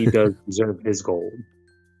like he does deserve his gold.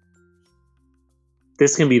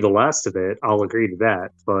 This can be the last of it. I'll agree to that,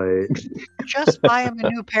 but Just buy him a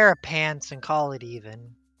new pair of pants and call it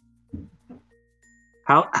even.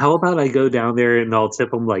 how about I go down there and I'll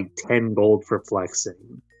tip him 10 gold for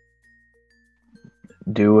flexing?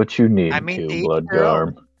 Do what you need I mean, to, each Blood their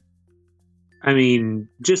Garb. own. I mean,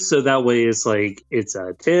 just so that way it's it's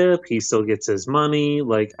a tip. He still gets his money.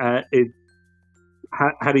 How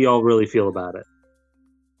do y'all really feel about it?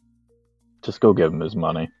 Just go give him his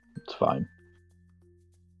money. It's fine.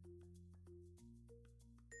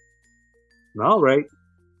 All right.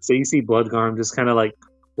 So you see Bloodgarm just kind of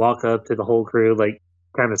walk up to the whole crew,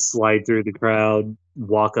 kind of slide through the crowd,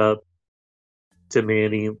 walk up to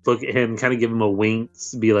Manny, look at him, kind of give him a wink,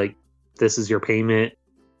 be like, "This is your payment,"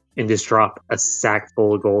 and just drop a sack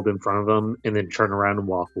full of gold in front of him, and then turn around and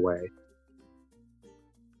walk away.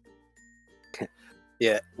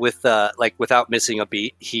 Yeah, with without missing a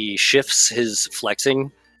beat, he shifts his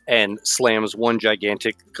flexing and slams one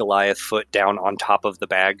gigantic Goliath foot down on top of the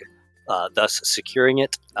bag, thus securing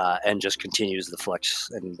it, and just continues the flex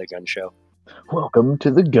and the gun show. Welcome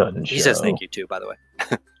to the gun show. He says thank you too, by the way.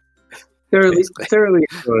 Thoroughly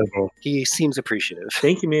enjoyable. He seems appreciative.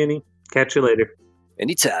 Thank you, Manny. Catch you later.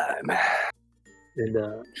 Anytime. And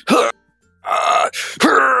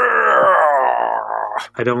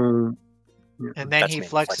I don't. And then That's he me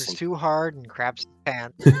flexes flexing. too hard and craps his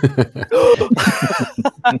pants.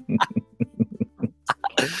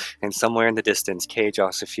 And somewhere in the distance, K.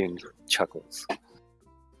 Josephine chuckles.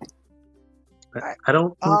 I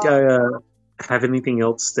don't think I have anything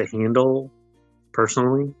else to handle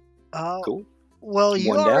personally. Cool. Well, you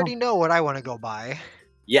One down. already know what I want to go buy.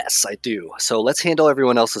 Yes, I do. So let's handle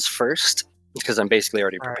everyone else's first, because I'm basically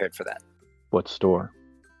already prepared for that. What store?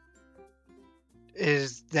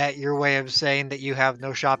 Is that your way of saying that you have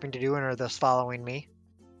no shopping to do and are thus following me?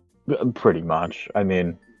 Pretty much. I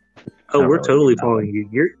mean, Oh, Not we're really, totally no. following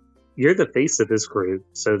you. You're the face of this group,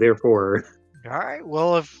 so therefore, All right.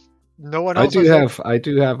 Well, if no one I else do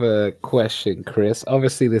have a question, Chris.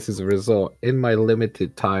 Obviously, this is a resort. In my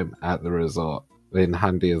limited time at the resort, in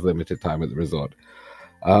Handy's limited time at the resort.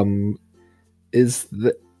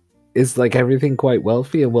 Is like everything quite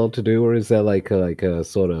wealthy and well-to-do, or is there like a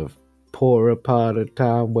sort of poorer part of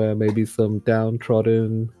town where maybe some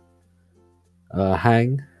downtrodden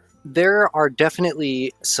hang? There are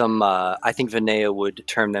definitely some, I think Vinaya would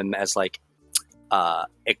term them as like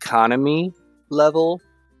economy level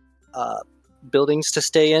buildings to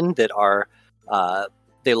stay in that are,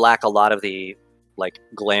 they lack a lot of the like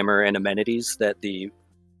glamour and amenities that the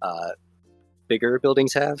bigger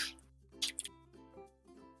buildings have.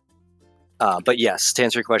 But yes, to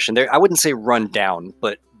answer your question, I wouldn't say run down,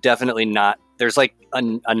 but definitely not. There's like a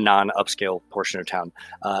non-upscale portion of town,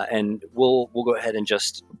 and we'll go ahead and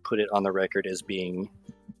just put it on the record as being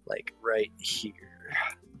like right here,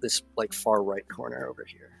 this like far right corner over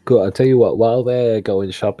here. Cool. I'll tell you what. While they're going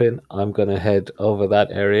shopping, I'm gonna head over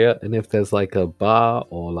that area, and if there's like a bar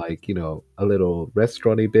or like a little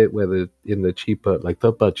restaurant-y bit where in the cheaper, like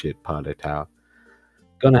the budget part of town,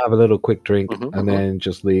 gonna have a little quick drink and then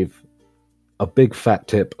just leave a big fat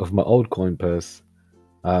tip of my old coin purse,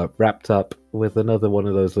 wrapped up with another one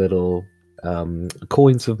of those little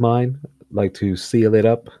coins of mine, like to seal it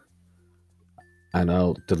up, and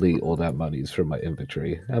I'll delete all that monies from my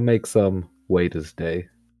inventory and make some waiter's day.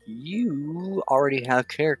 You already have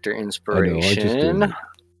character I know, inspiration. I just do it.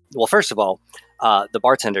 Well, first of all, the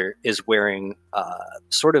bartender is wearing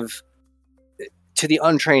sort of, to the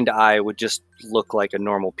untrained eye, would just look like a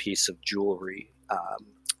normal piece of jewelry.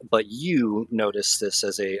 But you notice this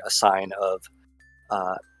as a sign of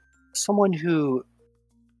someone who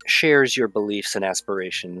shares your beliefs and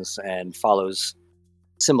aspirations and follows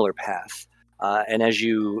similar path. And as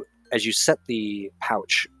you set the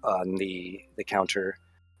pouch on the counter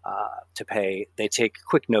to pay, they take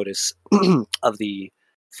quick notice of the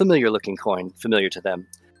familiar-looking coin, familiar to them,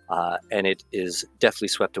 and it is deftly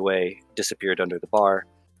swept away, disappeared under the bar,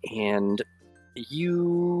 and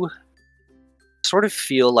you sort of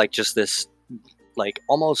feel like just this, like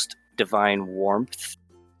almost divine warmth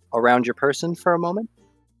around your person for a moment,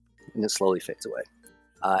 and it slowly fades away.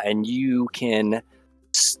 And you can,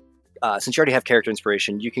 since you already have character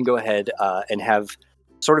inspiration, you can go ahead and have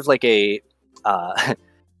sort of like a,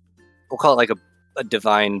 we'll call it like a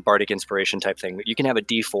divine bardic inspiration type thing. You can have a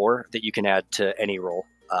D4 that you can add to any roll,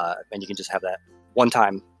 and you can just have that one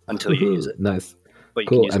time until you use it. Nice. But you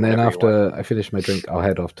Cool. can use And it then whenever you want. after I finish my drink, I'll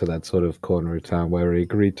head off to that sort of corner of town where we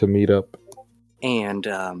agreed to meet up. And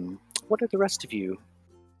what are the rest of you?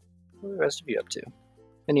 What are the rest of you up to?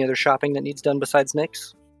 Any other shopping that needs done besides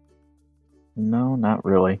Nick's? No, not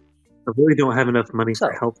really. I really don't have enough money So-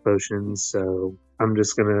 for health potions, so I'm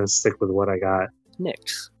just gonna stick with what I got.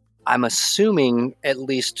 Nick's. I'm assuming, at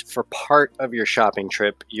least for part of your shopping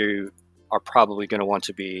trip, you are probably going to want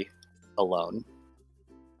to be alone.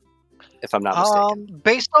 If I'm not mistaken.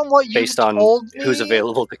 Based on what you Based on told who's me,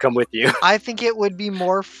 available to come with you. I think it would be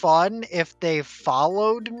more fun if they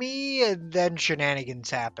followed me and then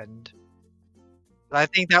shenanigans happened. I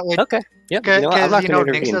think that would, Okay. Yep. You know what? I'm because not going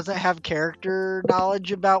to Nix intervene. doesn't have character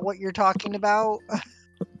knowledge about what you're talking about.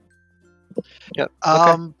 Yep.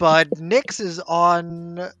 Okay. But Nix is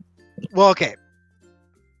on. Well, okay.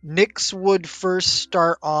 Nix would first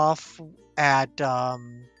start off at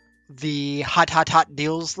the hot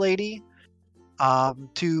deals lady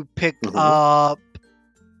to pick up,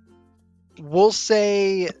 we'll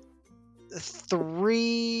say,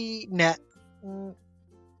 3 net.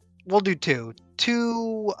 We'll do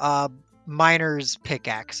 2 miner's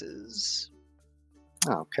pickaxes.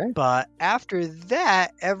 Okay. But after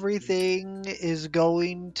that, everything is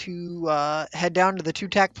going to head down to the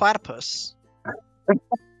 2-tack platypus.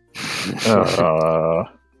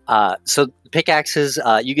 So pickaxes,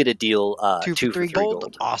 you get a deal 2 2 for 3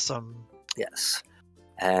 gold. Awesome. Yes.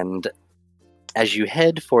 And as you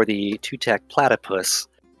head for the 2-tack platypus,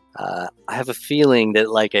 I have a feeling that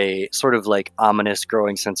like a sort of like ominous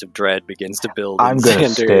growing sense of dread begins to build. I'm in going to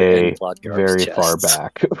Xander stay and Flodgar's very far chests.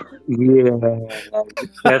 back. Yeah,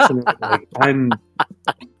 definitely. Like,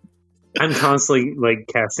 I'm constantly like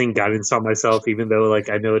casting guidance on myself, even though like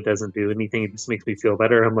I know it doesn't do anything. It just makes me feel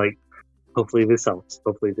better. I'm like, hopefully this helps.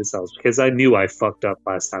 Hopefully this helps, because I knew I fucked up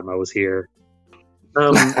last time I was here.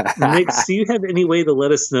 Nick, do you have any way to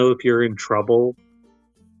let us know if you're in trouble?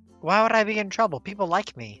 Why would I be in trouble? People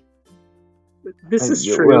like me. This is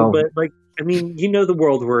yeah, true, well- but like, I mean, you know the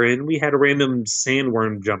world we're in. We had a random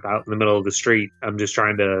sandworm jump out in the middle of the street. I'm just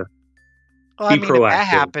trying to. Well, Be I mean, if proactive. that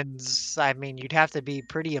happens, I mean, you'd have to be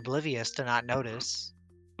pretty oblivious to not notice.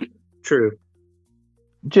 True.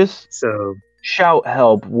 Just So shout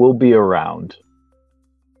help. We'll be around.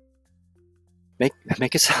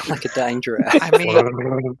 Make it sound like a dying giraffe. I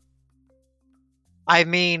mean, I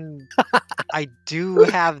mean, I do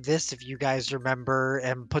have this, if you guys remember,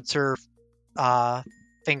 and puts her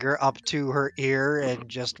finger up to her ear and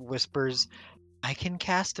just whispers, I can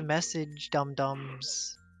cast a message,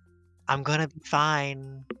 dum-dums. I'm gonna be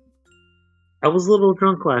fine. I was a little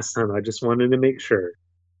drunk last time. I just wanted to make sure.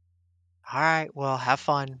 Alright, well, have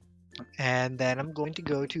fun. And then I'm going to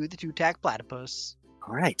go to the two-tack platypus.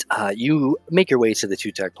 All right. You make your way to the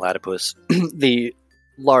two-tack platypus. The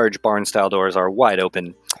large barn-style doors are wide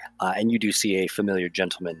open, and you do see a familiar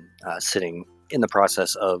gentleman sitting in the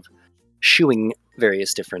process of shoeing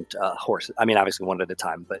various different horses. I mean, obviously one at a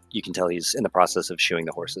time, but you can tell he's in the process of shoeing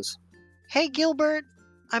the horses. Hey, Gilbert,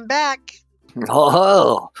 I'm back.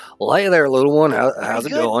 Oh, well, hey there, little one. How's it Pretty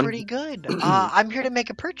good, going? pretty good. I'm here to make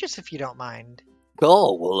a purchase if you don't mind.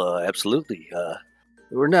 Oh, well, absolutely.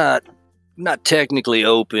 We're not technically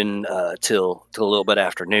open till a little bit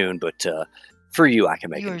after noon, but for you, I can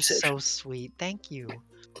make a You're decision. so sweet. Thank you.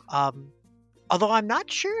 Although I'm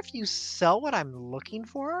not sure if you sell what I'm looking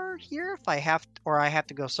for here, if I have or I have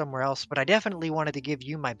to go somewhere else, but I definitely wanted to give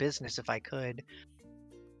you my business if I could.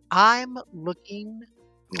 I'm looking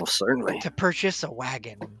Well, certainly. to purchase a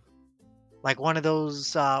wagon. Like one of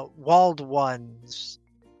those walled ones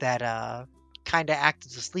that kind of act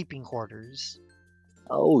as a sleeping quarters.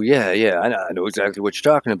 Oh, yeah. I know exactly what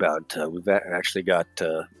you're talking about. We've actually got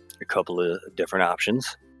a couple of different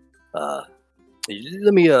options.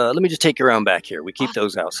 Let me just take you around back here. We keep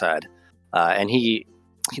those outside, and he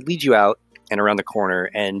leads you out and around the corner,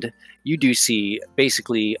 and you do see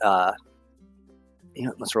basically.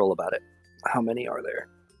 Let's roll about it. How many are there?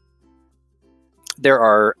 There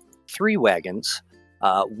are 3 wagons.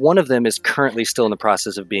 One of them is currently still in the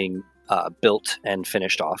process of being built and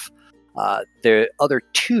finished off. The other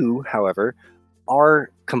 2, however,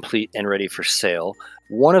 are complete and ready for sale.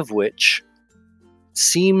 One of which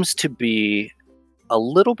seems to be a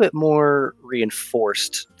little bit more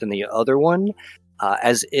reinforced than the other one,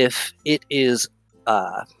 as if it is.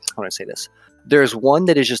 How do I say this? There's one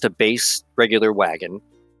that is just a base regular wagon.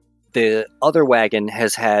 The other wagon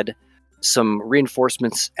has had some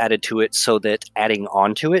reinforcements added to it so that adding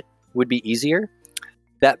onto it would be easier.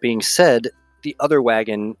 That being said, the other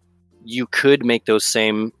wagon, you could make those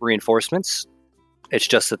same reinforcements. It's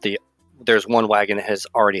just that there's one wagon that has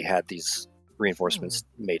already had these reinforcements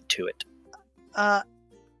made to it.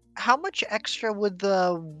 How much extra would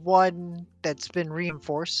the one that's been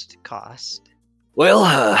reinforced cost?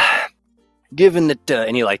 Well, given that,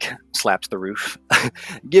 and he slaps the roof.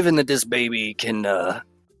 Given that this baby can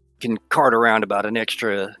cart around about an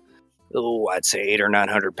extra, I'd say 800 or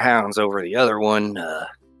 900 pounds over the other one,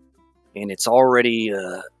 and it's already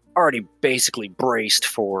basically braced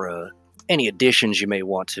for any additions you may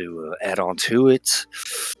want to add on to it.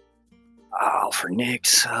 For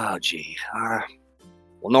nix, gee.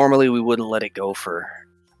 Well, normally we wouldn't let it go for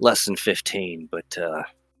less than 15, but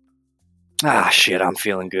shit, I'm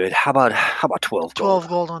feeling good. How about 12 gold? 12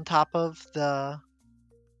 gold on top of the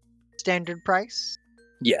standard price?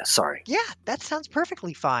 Yeah, sorry. Yeah, that sounds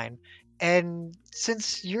perfectly fine. And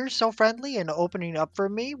since you're so friendly and opening up for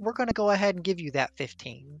me, we're going to go ahead and give you that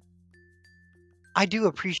 15. I do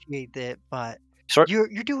appreciate it, but you're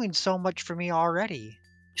doing so much for me already.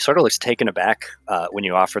 He sort of looks taken aback when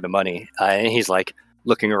you offer the money, and he's like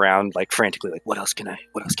looking around like frantically, like, what else can I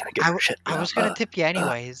get her? Shit. I was going to tip you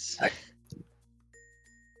anyways.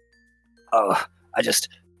 I just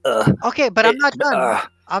okay, but I'm not done.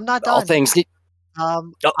 I'm not done. All things need.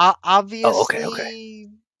 Obviously, okay.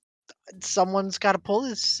 Someone's got to pull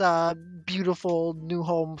this beautiful new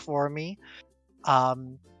home for me.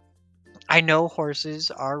 I know horses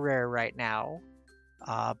are rare right now,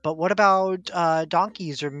 but what about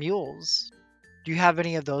donkeys or mules? Do you have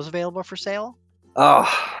any of those available for sale?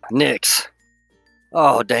 Oh, nix.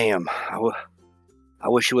 Oh, damn. I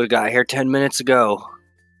wish you would have got here 10 minutes ago.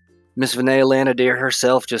 Miss Vinea Lanadeer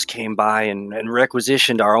herself just came by and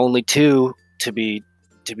requisitioned our only 2 to be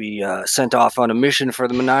sent off on a mission for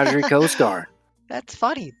the Menagerie Coast Guard. That's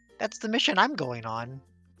funny. That's the mission I'm going on.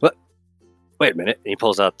 What? Wait a minute. He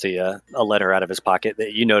pulls out a letter out of his pocket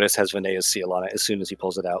that you notice has Vinea's seal on it as soon as he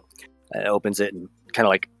pulls it out. Opens it and kind of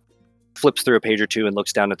like flips through a page or 2 and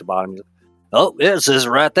looks down at the bottom. Oh, yeah, it says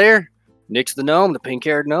right there. Nix the gnome, the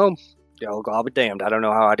pink-haired gnome. I'll be damned. I don't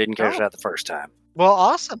know how I didn't catch that the first time. Well,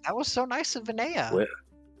 awesome. That was so nice of Vinea. Well,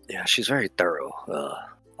 yeah, she's very thorough.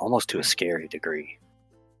 Almost to a scary degree.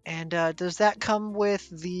 And does that come with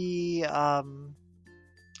the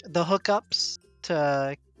hookups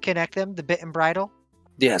to connect them, the bit and bridle?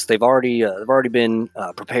 Yes, they've already been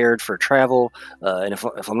prepared for travel, and if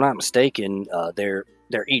I'm not mistaken, they're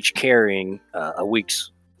each carrying a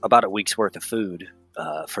week's about a week's worth of food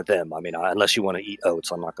for them. I mean, unless you want to eat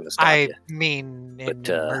oats, I'm not going to stop I you. mean, in But,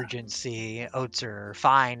 an emergency, oats are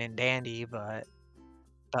fine and dandy, but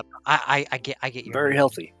I get your Very meaning.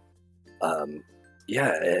 healthy.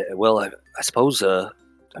 Yeah. Well, I suppose.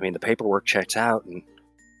 I mean, the paperwork checks out, and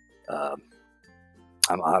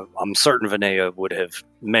I'm certain Vinaya would have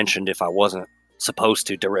mentioned if I wasn't supposed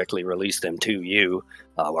to directly release them to you.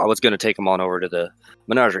 I was going to take them on over to the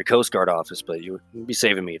Menagerie Coast Guard office, but you'd be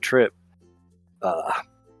saving me a trip.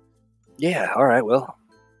 Yeah, all right, well,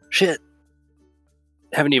 shit.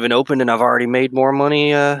 Haven't even opened, and I've already made more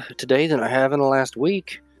money today than I have in the last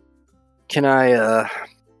week. Can I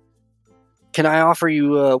offer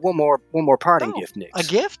you one more parting Oh, gift, Nix? a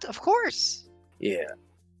gift? Of course.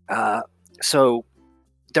 Yeah. So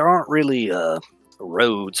there aren't really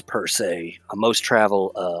roads per se. Most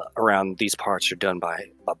travel around these parts are done by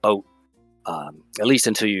boat, at least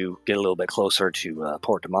until you get a little bit closer to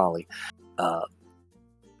Port Damali.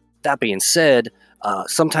 That being said,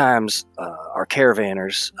 sometimes our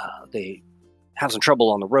caravanners they have some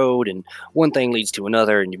trouble on the road, and one thing leads to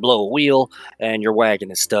another, and you blow a wheel, and your wagon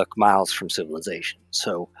is stuck miles from civilization.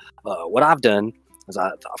 So what I've done is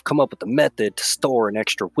I've come up with a method to store an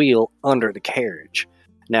extra wheel under the carriage.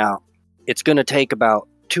 Now, it's going to take about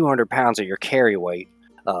 200 pounds of your carry weight,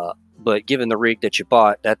 but given the rig that you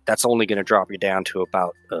bought, that's only going to drop you down to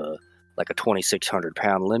about like a 2,600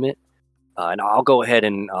 pound limit. And I'll go ahead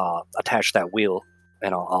and attach that wheel,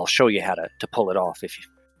 and I'll show you how to pull it off if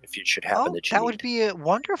you should happen Oh, that you that need. would be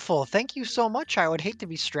wonderful. Thank you so much. I would hate to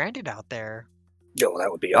be stranded out there. Yo,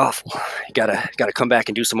 that would be awful. You gotta come back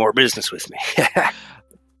and do some more business with me.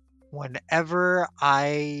 Whenever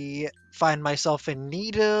I find myself in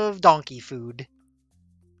need of donkey food.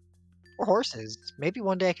 Or horses. Maybe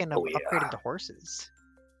one day I can Oh, yeah. upgrade into horses.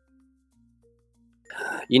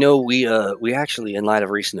 You know, we actually, in light of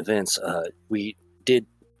recent events, we did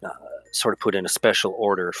sort of put in a special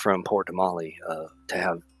order from Port Damali to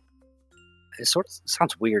have. It sort of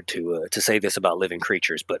sounds weird to say this about living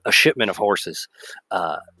creatures, but a shipment of horses,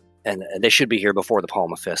 and they should be here before the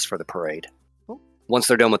Palma Fest for the parade. Oh. Once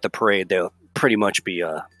they're done with the parade, they'll pretty much be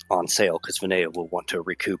on sale because Vinaya will want to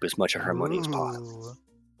recoup as much of her money as possible. Ooh.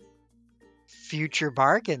 Future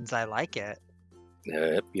bargains. I like it.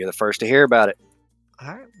 Yep, you're the first to hear about it.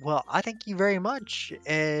 All right. Well, I thank you very much.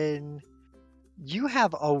 And you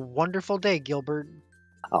have a wonderful day, Gilbert.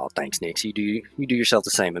 Oh, thanks, Nix. You do yourself the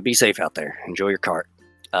same, and be safe out there. Enjoy your cart.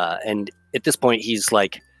 And at this point, he's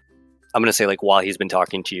like, I'm gonna say, like, while he's been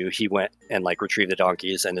talking to you, he went and like retrieved the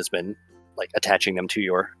donkeys and has been like attaching them to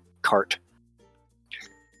your cart.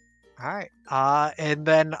 All right. And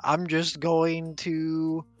then I'm just going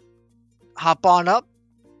to hop on up,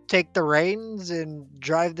 take the reins, and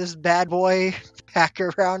drive this bad boy back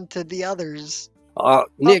around to the others.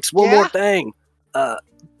 Nix, one yeah? more thing.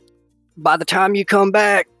 By the time you come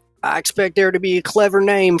back, I expect there to be a clever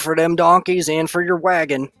name for them donkeys and for your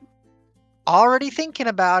wagon. Already thinking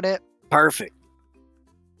about it. Perfect.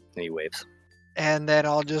 And he waves. And then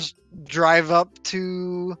I'll just drive up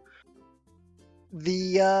to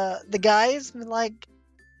the guys and be like,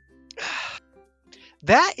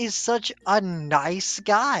 that is such a nice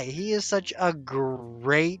guy. He is such a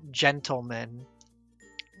great gentleman.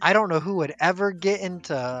 I don't know who would ever get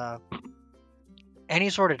into any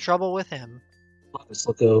sort of trouble with him. I'll just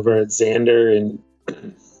look over at Xander and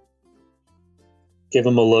give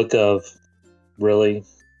him a look of, really?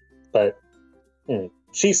 But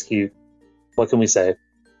she's cute. What can we say?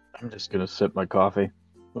 I'm just gonna sip my coffee.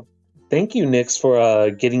 Thank you, Nix, for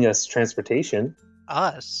getting us transportation.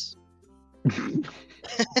 Us.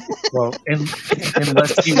 Well,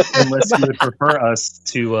 unless you would prefer us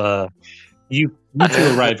to, you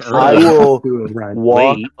to arrive early. I will to arrive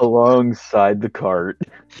walk late. alongside the cart.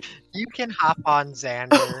 You can hop on,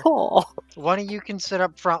 Xander. Oh. One of you can sit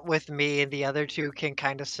up front with me, and the other two can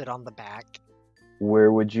kind of sit on the back.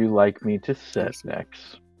 Where would you like me to sit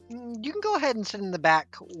next? You can go ahead and sit in the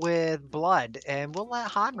back with Blood, and we'll let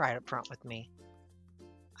Han ride up front with me.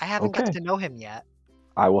 I haven't got Okay. to know him yet.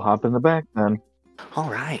 I will hop in the back then. All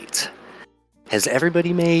right. Has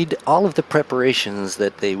everybody made all of the preparations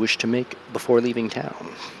that they wish to make before leaving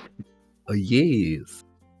town? Yes.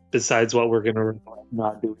 Besides what we're going to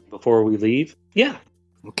not do before we leave? Yeah.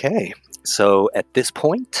 Okay. So at this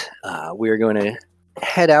point, we are going to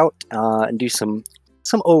head out and do some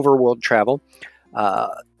overworld travel.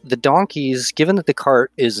 The donkeys, given that the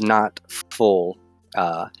cart is not full,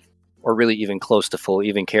 or really even close to full,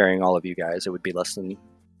 even carrying all of you guys, it would be less than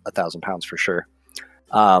 1,000 pounds for sure.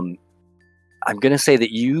 I'm going to say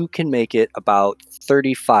that you can make it about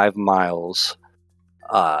 35 miles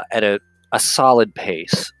at a a solid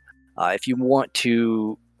pace. If you want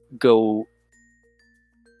to go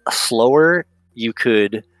slower, you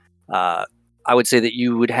could. I would say that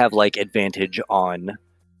you would have like advantage on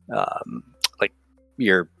like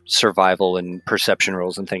your survival and perception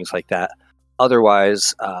rolls and things like that.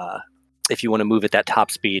 Otherwise, if you want to move at that top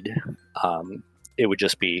speed, it would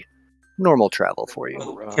just be normal travel for you.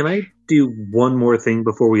 Can I do one more thing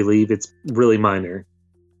before we leave? It's really minor.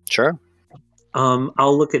 Sure.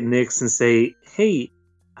 I'll look at Nyx and say, "Hey,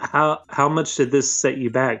 how much did this set you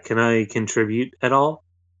back? Can I contribute at all?"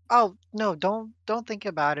 Oh no, don't think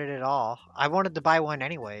about it at all. I wanted to buy one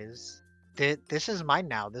anyways. This is mine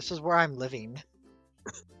now. This is where I'm living.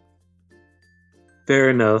 Fair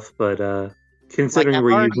enough, but Like considering I've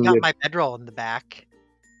we're already using got it, my bedroll in the back.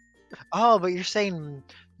 Oh, but you're saying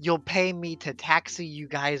you'll pay me to taxi you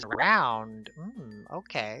guys around?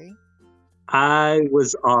 Okay. I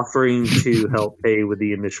was offering to help pay with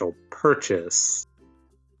the initial purchase,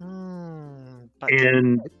 But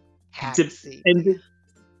and taxi. and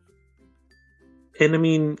I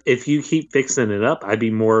mean, if you keep fixing it up, I'd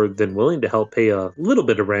be more than willing to help pay a little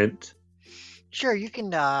bit of rent. Sure, you can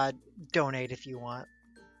donate if you want.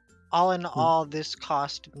 All in all, this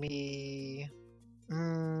cost me.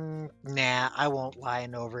 Nah, I won't lie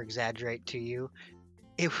and over exaggerate to you.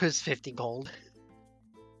 It was 50 gold.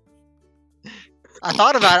 I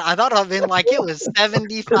thought about it. I thought of it like it was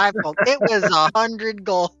 75 gold. It was 100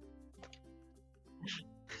 gold.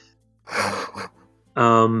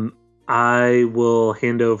 I will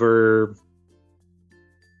hand over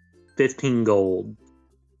 15 gold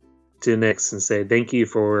to Nyx and say thank you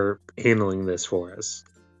for handling this for us.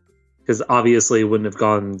 Because obviously it wouldn't have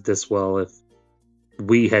gone this well if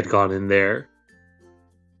we had gone in there.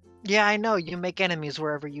 Yeah, I know. You make enemies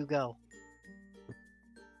wherever you go.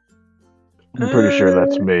 I'm pretty sure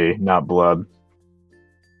that's me, not Blood.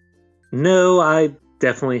 No, I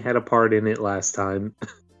definitely had a part in it last time.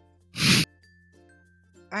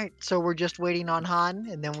 Alright, so we're just waiting on Han,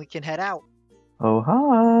 and then we can head out. Oh,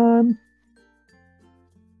 Han!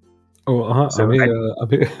 Oh, So I'm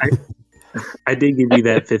here. I did give you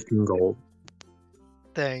that 15 gold.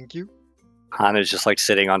 Thank you. Han is just like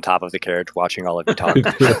sitting on top of the carriage watching all of you talk.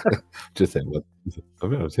 Just saying, what? I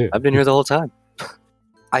was here. I've been here the whole time.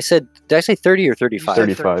 Did I say 30 or 35?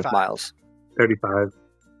 35 miles. 35.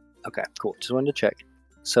 Okay, cool. Just wanted to check.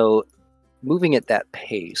 So, moving at that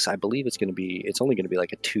pace, I believe it's only going to be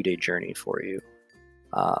like a 2-day journey for you.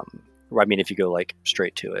 I mean, if you go like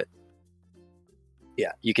straight to it.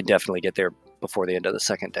 Yeah, you can definitely get there before the end of the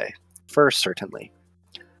second day. First, certainly.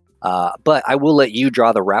 But I will let you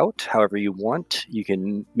draw the route however you want. You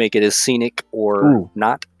can make it as scenic or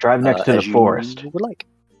not. Drive next to the forest. Would like.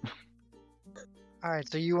 Alright,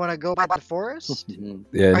 so you want to go by the forest?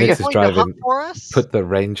 Yeah, Are you Nyx is going to driving. hunt for us? Put the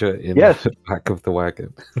ranger in Yes. the back of the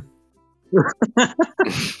wagon.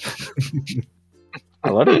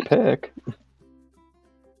 I'll let her pick.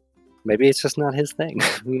 Maybe it's just not his thing.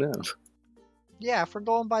 Who knows? Yeah, if we're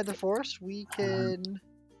going by the forest, we can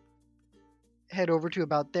head over to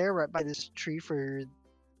about there, right by this tree for...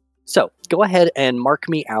 So, go ahead and mark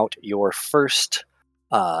me out your first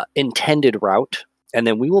intended route, and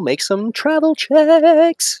then we will make some travel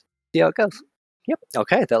checks. See how it goes. Yep.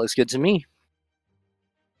 Okay, that looks good to me.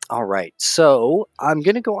 All right, so I'm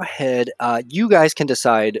going to go ahead. You guys can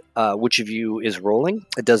decide which of you is rolling.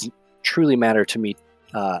 It doesn't truly matter to me,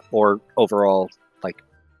 or overall, like,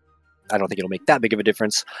 I don't think it'll make that big of a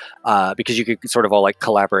difference, because you could sort of all like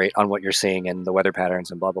collaborate on what you're seeing and the weather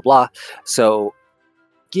patterns and blah, blah, blah. So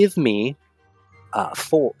give me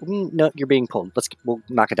 4. No, you're being pulled. We'll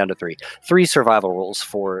knock it down to 3. 3 survival rolls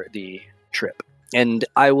for the trip. And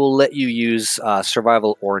I will let you use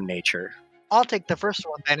survival or nature. I'll take the first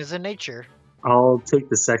one then as a nature. I'll take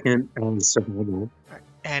the second and survival.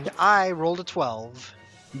 And I rolled a 12.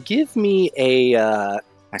 Give me a...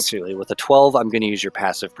 actually, with a 12, I'm going to use your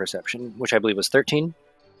passive perception, which I believe was 13.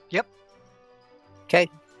 Yep. Okay.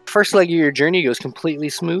 First leg of your journey goes completely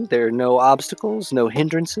smooth. There are no obstacles, no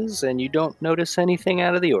hindrances, and you don't notice anything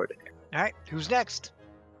out of the ordinary. Alright, who's next?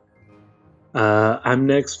 I'm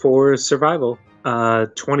next for survival.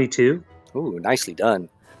 22. Ooh, nicely done.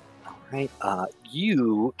 All right.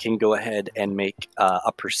 You can go ahead and make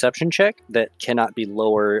a perception check that cannot be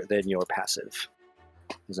lower than your passive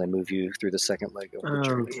as I move you through the second leg of the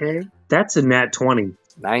journey. Okay. That's a nat 20.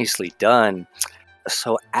 Nicely done.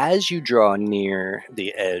 So as you draw near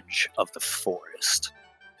the edge of the forest,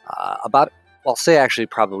 I'll say actually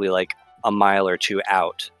probably like a mile or 2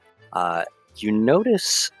 out, you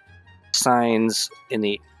notice signs in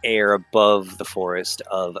the air above the forest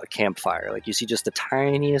of a campfire. Like you see just the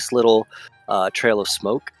tiniest little trail of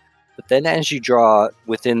smoke, But then as you draw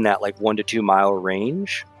within that like 1 to 2 mile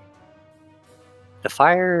range, the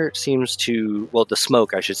fire seems to, well, the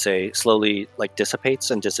smoke, I should say, slowly like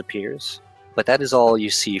dissipates and disappears. But that is all you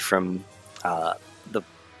see from the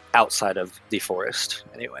outside of the forest,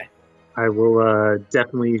 anyway. I will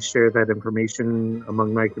definitely share that information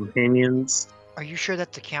among my companions. Are you sure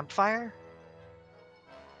that's a campfire?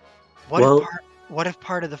 Well- What if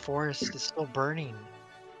part of the forest is still burning?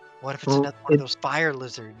 What if it's Well, another one of those fire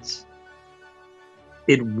lizards?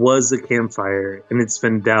 It was a campfire, and it's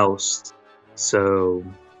been doused. So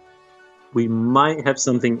we might have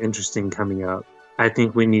something interesting coming up. I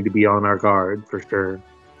think we need to be on our guard for sure.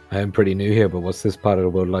 I am pretty new here, but what's this part of the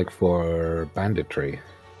world like for banditry?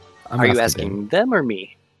 Are you asking them or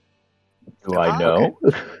me? Do I know?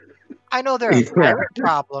 I know there are Yeah. pirate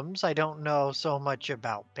problems. I don't know so much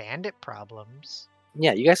about bandit problems.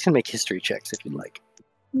 Yeah, you guys can make history checks if you'd like.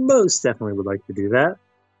 Most definitely would like to do that.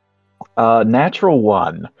 Natural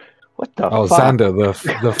 1. What the Oh, fuck? Xander,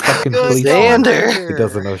 the fucking Good police. Xander! Lord, He Ranger.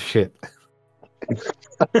 doesn't know shit.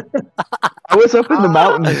 I was up in the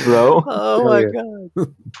mountains, bro. Oh my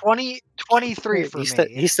god. 23 for me.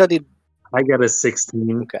 He studied. I got a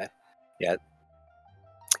 16. Okay. Yeah.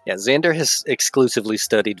 Yeah, Xander has exclusively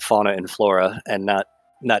studied fauna and flora and not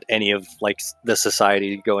any of like the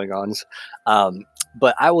society going ons.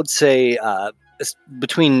 But I would say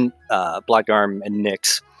between Blackarm and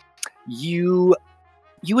Nyx, you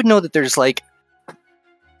would know that there's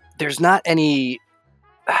not any.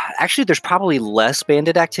 Actually, there's probably less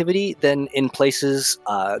bandit activity than in places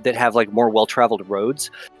that have like more well-traveled roads,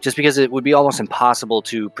 just because it would be almost impossible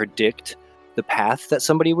to predict the path that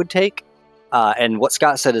somebody would take. And what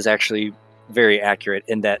Scott said is actually very accurate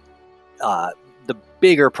in that the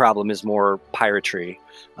bigger problem is more piratry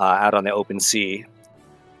out on the open sea.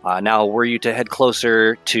 Now, were you to head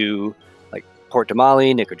closer to like Port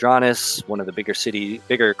Damali, Nicodranus, one of the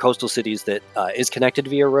bigger coastal cities that is connected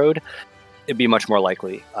via road, it'd be much more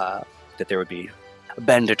likely that there would be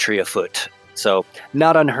banditry afoot. So,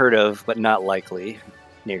 not unheard of, but not likely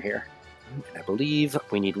near here. And I believe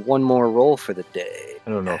we need one more roll for the day. I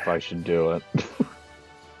don't know if I should do it.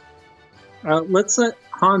 Let's let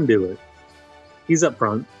Han do it. He's up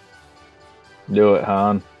front. Do it,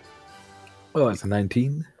 Han. Oh, it's a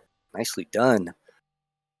 19. Nicely done.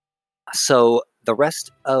 So the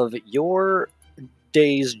rest of your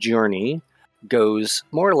day's journey goes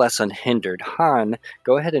more or less unhindered. Han,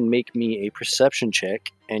 go ahead and make me a perception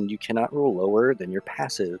check, and you cannot roll lower than your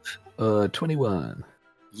passive. 21.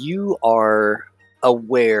 You are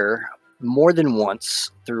aware more than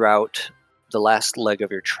once throughout the last leg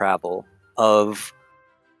of your travel of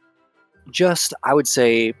just, I would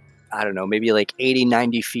say, I don't know, maybe like 80,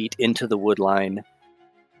 90 feet into the wood line.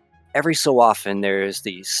 Every so often there's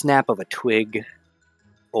the snap of a twig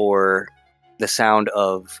or the sound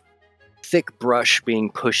of thick brush being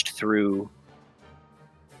pushed through.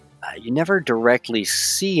 You never directly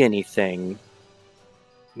see anything,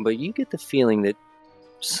 but you get the feeling that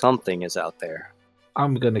something is out there.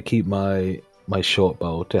 I'm gonna keep my short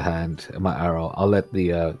bow to hand and my arrow. I'll let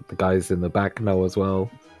the guys in the back know as well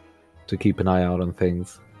to keep an eye out on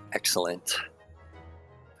things. Excellent.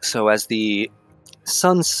 So as the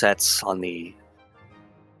sun sets on the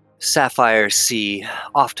sapphire sea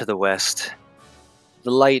off to the west,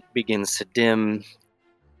 the light begins to dim,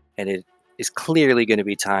 and it is clearly going to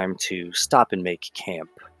be time to stop and make camp.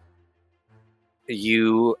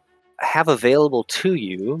 You have available to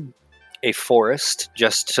you a forest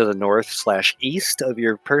just to the north/east of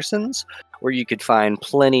your persons, where you could find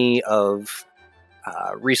plenty of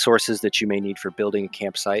resources that you may need for building a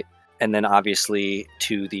campsite. And then obviously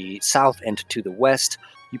to the south and to the west,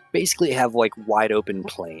 you basically have like wide open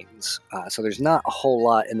plains. So there's not a whole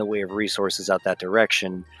lot in the way of resources out that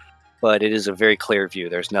direction, but it is a very clear view.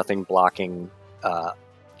 There's nothing blocking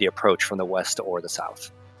the approach from the west or the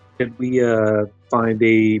south. Could we find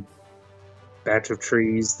a batch of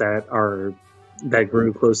trees that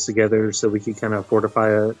grew close together so we could kind of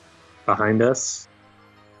fortify it behind us?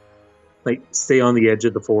 Like stay on the edge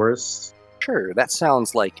of the forest? Sure, that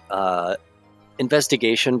sounds like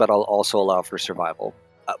investigation, but I'll also allow for survival.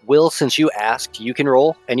 Will, since you asked, you can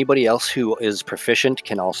roll. Anybody else who is proficient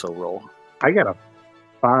can also roll. I got a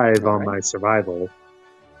 5 All on right. my survival.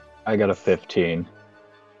 I got a 15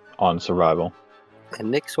 on survival.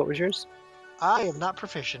 And Nyx, what was yours? I am not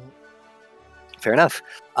proficient. Fair enough.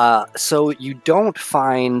 So you don't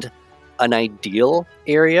find an ideal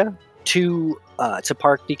area to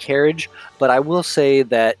park the carriage, but I will say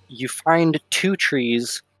that you find two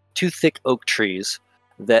thick oak trees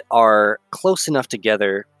that are close enough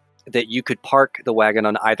together that you could park the wagon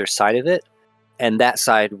on either side of it, and that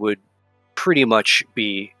side would pretty much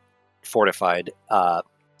be fortified.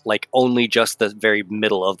 Like only just the very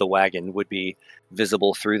middle of the wagon would be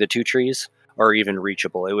visible through the two trees, or even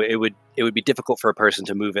reachable. It would be difficult for a person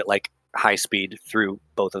to move at like high speed through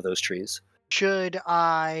both of those trees. Should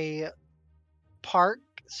I park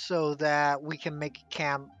so that we can make a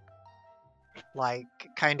camp, like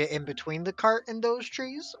kind of in between the cart and those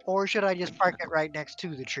trees, or should I just park it right next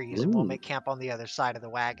to the trees and we'll Ooh. make camp on the other side of the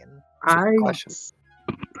wagon? That's a good I question.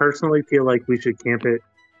 personally feel like we should camp it,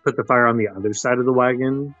 put the fire on the other side of the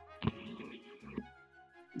wagon,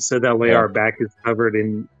 so that way Yeah. our back is covered,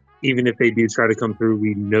 and even if they do try to come through,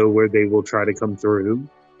 we know where they will try to come through.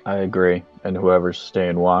 I agree. And whoever's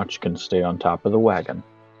staying watch can stay on top of the wagon.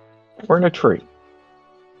 Or in a tree.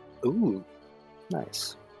 Ooh,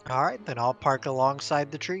 nice. All right, then I'll park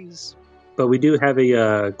alongside the trees. But we do have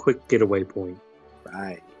a quick getaway point.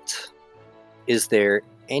 Right. Is there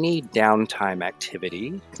any downtime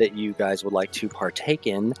activity that you guys would like to partake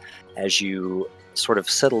in as you sort of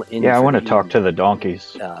settle in? Yeah, I for want to the talk evening? to the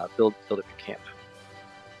donkeys. Build up your camp.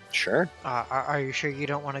 Sure. Are you sure you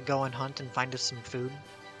don't want to go and hunt and find us some food?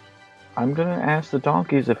 I'm going to ask the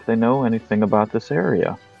donkeys if they know anything about this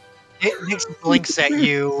area. Nix blinks at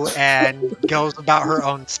you and goes about her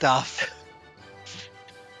own stuff.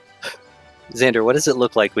 Xander, what does it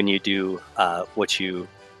look like when you do what you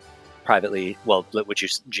privately, well, what your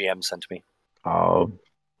GM sent me? Oh,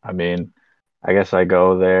 I mean, I guess I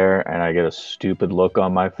go there and I get a stupid look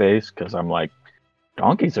on my face because I'm like,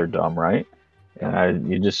 donkeys are dumb, right?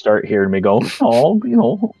 And you just start hearing me go,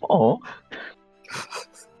 oh.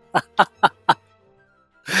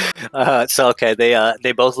 So okay,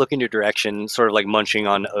 they both look in your direction, sort of like munching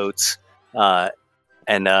on oats,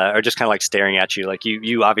 and are just kind of like staring at you. Like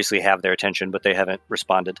you obviously have their attention, but they haven't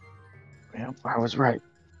responded. Yeah, I was right.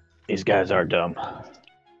 These guys are dumb.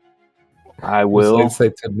 I So will. say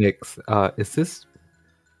to Nix, is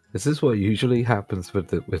this what usually happens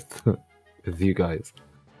with with you guys?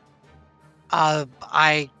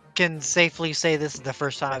 I can safely say this is the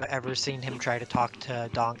first time I've ever seen him try to talk to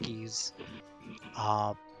donkeys.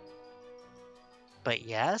 But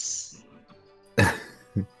yes.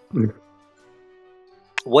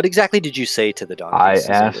 What exactly did you say to the I donkeys?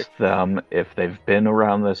 Xander? asked them if they've been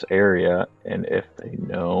around this area and if they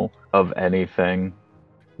know of anything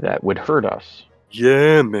that would hurt us.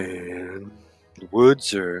 Yeah, man. The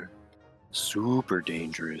woods are super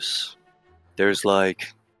dangerous. There's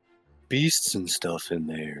like beasts and stuff in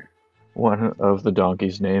there. One of the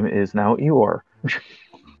donkeys' name is now Eeyore.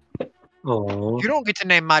 Oh, You don't get to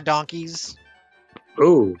name my donkeys.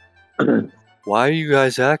 oh, Why are you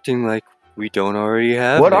guys acting like we don't already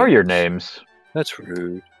have What are your names? names? That's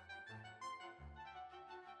rude.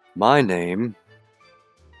 My name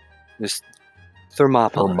is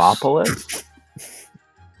Thermopolis. Thermopolis?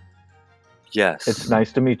 Yes. It's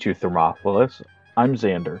nice to meet you, Thermopolis. I'm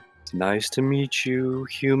Xander. It's nice to meet you,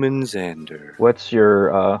 human Xander. What's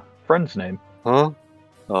your friend's name? Huh?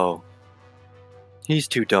 Oh. He's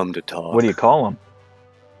too dumb to talk. What do you call him?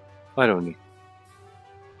 I don't need.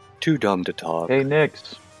 Too dumb to talk. Hey,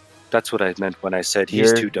 Nix. That's what I meant when I said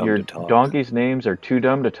he's too dumb your to talk. donkeys' names are Too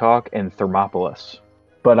Dumb to Talk and Thermopolis.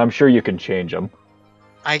 But I'm sure you can change them.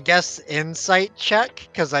 I guess insight check,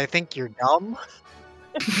 because I think you're dumb.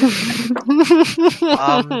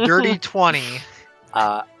 Dirty 20.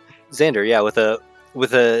 Xander, yeah, with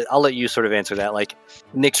a, I'll let you sort of answer that. Like,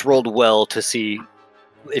 Nix rolled well to see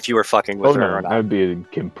if you were fucking with her or not. I'd be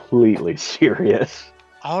completely serious.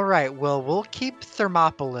 All right, well, we'll keep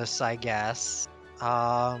Thermopolis, I guess.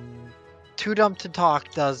 Too Dumb to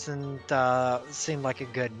Talk doesn't seem like a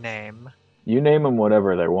good name. You name them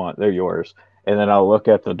whatever they want. They're yours. And then I'll look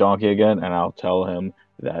at the donkey again and I'll tell him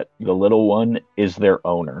that the little one is their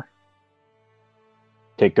owner.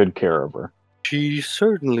 Take good care of her. She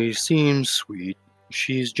certainly seems sweet.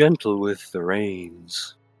 She's gentle with the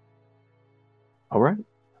reins. All right.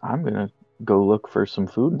 I'm going to go look for some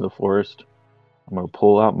food in the forest. I'm going to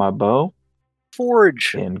pull out my bow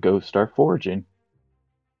Forge! and go start foraging.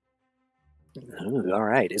 Ooh, all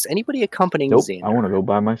right. Is anybody accompanying Nope, Xander? I want to go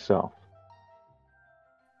by myself.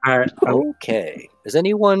 I'm Okay. Is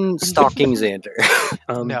anyone stalking Xander?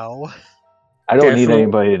 No. I don't need Definitely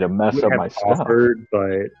anybody to mess would up have my stuff. offered,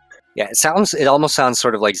 but Yeah, it almost sounds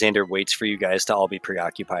sort of like Xander waits for you guys to all be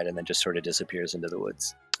preoccupied and then just sort of disappears into the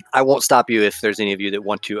woods. I won't stop you if there's any of you that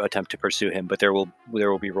want to attempt to pursue him, but there will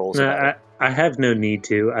be rolls about it. I have no need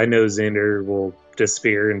to. I know Xander will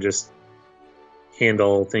disappear and just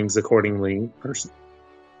handle things accordingly.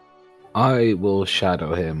 I will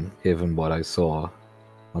shadow him, given what I saw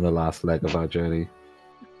on the last leg of our journey.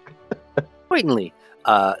 Certainly.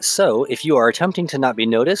 So, if you are attempting to not be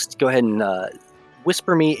noticed, go ahead and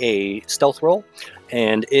whisper me a stealth roll.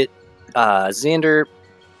 And Xander,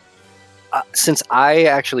 since I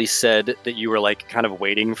actually said that you were like kind of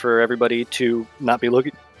waiting for everybody to not be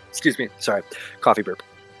looking, excuse me, sorry, coffee burp.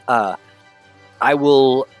 I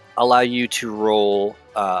will allow you to roll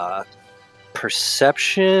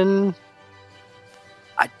perception.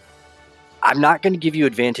 I'm not going to give you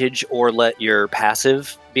advantage or let your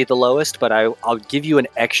passive be the lowest, but I'll give you an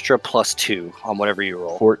extra +2 on whatever you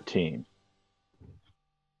roll. 14.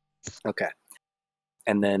 Okay.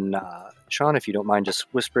 And then, Sean, if you don't mind just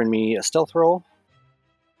whispering me a stealth roll.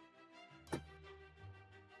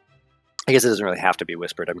 I guess it doesn't really have to be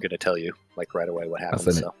whispered. I'm going to tell you like right away what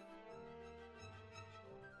happens. So.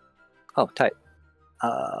 Oh, tight.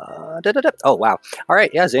 Oh, wow. All right.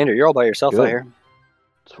 Yeah, Xander, you're all by yourself out here.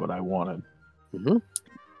 That's what I wanted. Mm-hmm.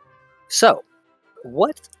 So,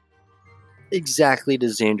 what exactly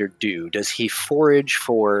does Xander do? Does he forage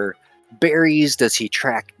for berries? Does he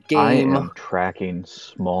track game? I am tracking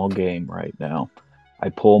small game right now. I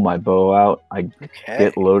pull my bow out. I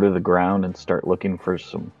get low to the ground and start looking for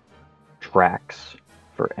some tracks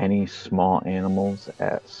for any small animals,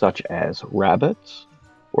 such as rabbits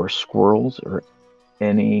or squirrels or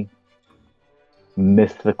any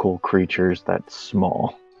mythical creatures that's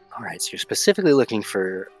small. All right, so you're specifically looking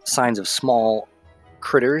for signs of small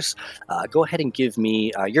critters. Go ahead and give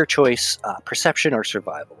me your choice, perception or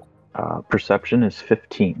survival. Perception is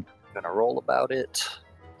 15. I'm going to roll about it.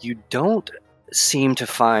 You don't seem to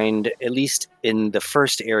find, at least in the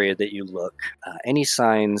first area that you look, any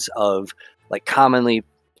signs of like commonly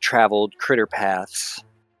traveled critter paths.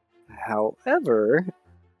 However,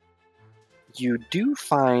 you do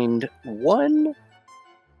find one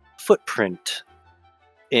footprint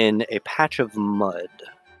in a patch of mud.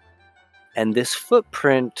 And this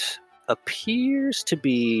footprint appears to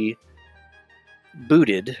be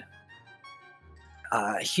booted,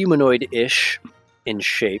 humanoid-ish in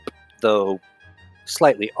shape, though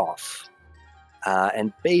slightly off.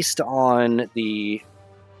 And based on the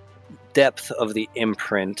depth of the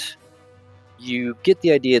imprint, you get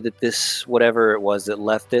the idea that this, whatever it was that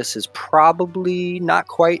left this, is probably not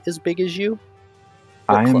quite as big as you.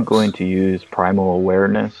 I am going to use primal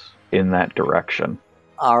awareness in that direction.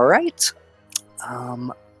 All right.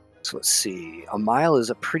 So let's see. A mile is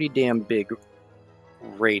a pretty damn big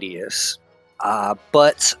radius.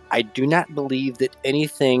 But I do not believe that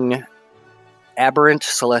anything aberrant,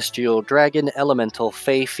 celestial, dragon, elemental,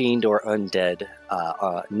 fey, fiend, or undead,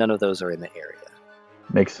 none of those are in the area.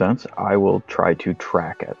 Makes sense. I will try to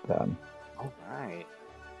track it then. All right.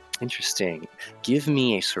 Interesting. Give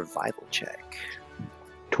me a survival check.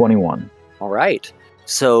 21. All right.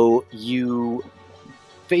 So you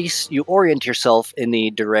orient yourself in the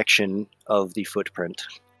direction of the footprint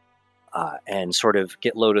and sort of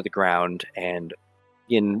get low to the ground, and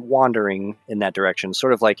in wandering in that direction,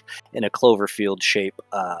 sort of like in a Cloverfield shape,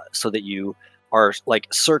 so that you are like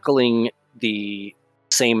circling the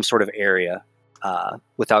same sort of area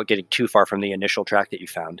without getting too far from the initial track that you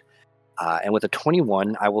found. And with a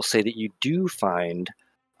 21, I will say that you do find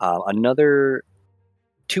another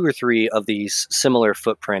 2 or 3 of these similar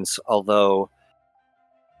footprints, although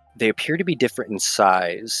they appear to be different in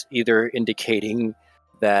size, either indicating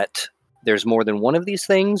that there's more than one of these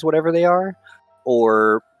things, whatever they are,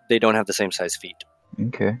 or they don't have the same size feet.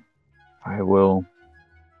 Okay. I will.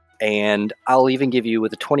 And I'll even give you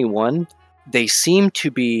with a 21, they seem to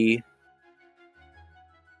be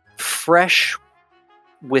fresh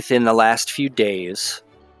within the last few days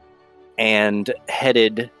and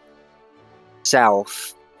headed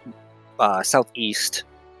southeast,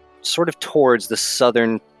 sort of towards the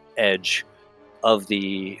southern edge of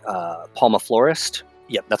the Palma Florist.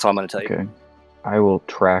 Yep, that's all I'm going to tell you. Okay. I will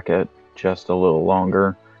track it just a little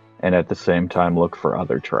longer and at the same time look for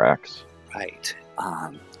other tracks. Right.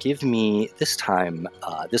 Give me, this time,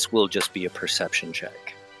 this will just be a perception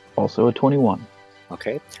check. Also a 21.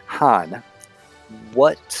 Okay. Han,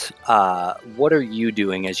 what are you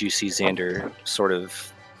doing as you see Xander sort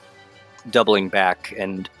of doubling back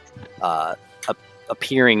and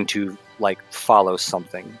appearing to like follow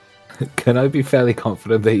something? Can I be fairly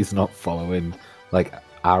confident that he's not following like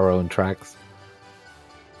our own tracks?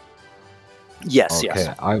 Yes, okay,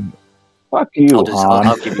 yes. Fuck you,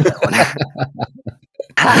 I'll give you that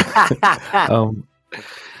one.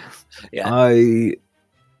 Yeah.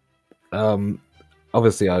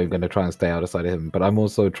 Obviously I'm going to try and stay out of sight of him, but I'm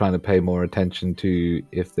also trying to pay more attention to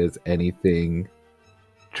if there's anything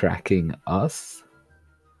tracking us,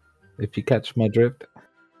 if you catch my drift.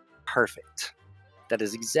 Perfect. That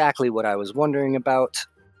is exactly what I was wondering about.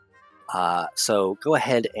 So go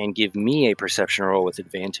ahead and give me a perception roll with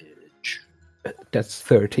advantage. That's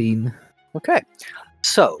 13. Okay.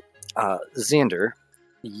 So, Xander,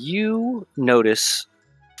 you notice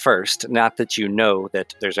first, not that you know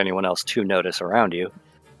that there's anyone else to notice around you,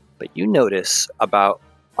 but you notice about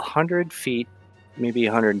 100 feet, maybe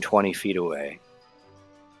 120 feet away,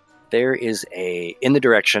 there is in the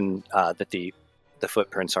direction that the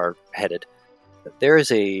footprints are headed, there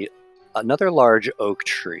is another large oak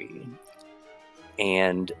tree.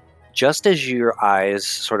 And just as your eyes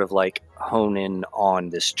sort of like hone in on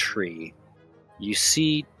this tree, you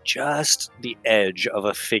see just the edge of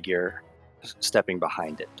a figure stepping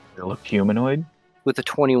behind it. They look humanoid. With a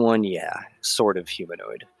 21, yeah, sort of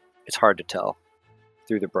humanoid. It's hard to tell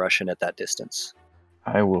through the brush and at that distance.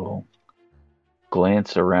 I will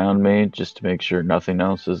glance around me just to make sure nothing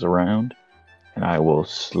else is around, and I will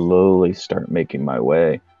slowly start making my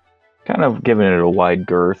way, kind of giving it a wide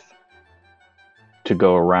girth to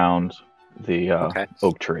go around the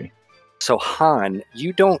oak tree. So Han,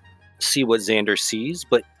 you don't see what Xander sees,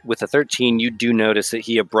 but with a 13, you do notice that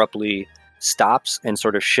he abruptly stops and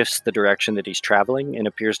sort of shifts the direction that he's traveling and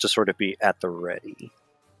appears to sort of be at the ready.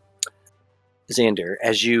 Xander,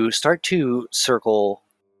 as you start to circle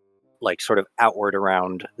like sort of outward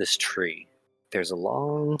around this tree, there's a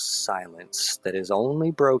long silence that is only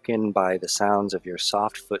broken by the sounds of your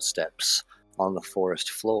soft footsteps on the forest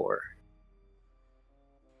floor.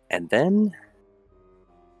 And then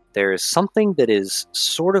there is something that is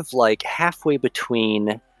sort of like halfway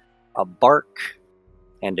between a bark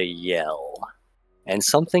and a yell. And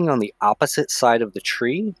something on the opposite side of the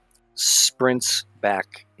tree sprints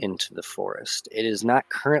back into the forest. It is not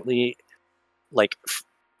currently, like,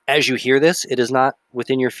 as you hear this, it is not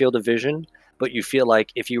within your field of vision, but you feel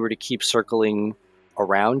like if you were to keep circling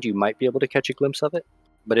around, you might be able to catch a glimpse of it,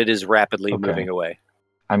 but it is rapidly moving away.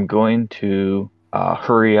 I'm going to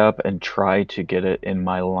hurry up and try to get it in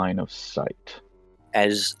my line of sight.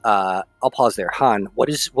 As I'll pause there, Han. What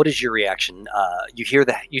is your reaction? You hear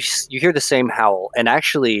you hear the same howl, and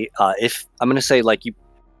actually, if I'm going to say like you,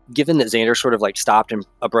 given that Xander sort of like stopped and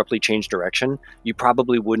abruptly changed direction, you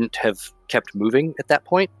probably wouldn't have kept moving at that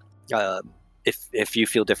point. If you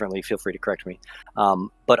feel differently, feel free to correct me.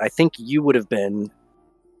 But I think you would have been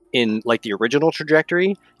in like the original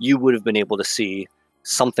trajectory. You would have been able to see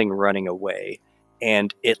something running away,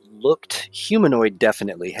 and it looked humanoid.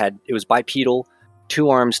 Definitely it was bipedal. 2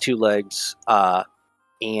 arms, 2 legs, but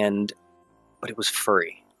it was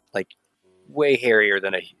furry, like way hairier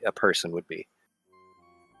than a person would be,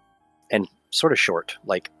 and sort of short,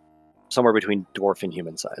 like somewhere between dwarf and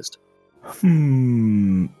human sized.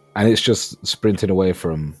 And it's just sprinting away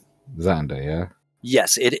from Xander, yeah?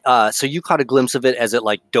 Yes, it. So you caught a glimpse of it as it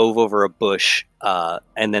like dove over a bush,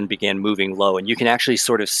 and then began moving low, and you can actually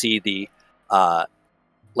sort of see the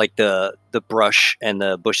brush and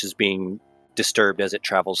the bushes being disturbed as it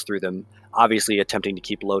travels through them, obviously attempting to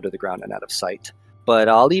keep low to the ground and out of sight. But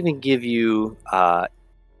I'll even give you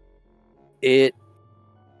it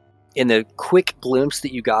in the quick glimpse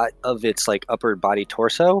that you got of its like upper body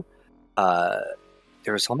torso.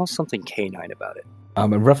 There was almost something canine about it.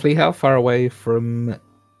 And roughly how far away from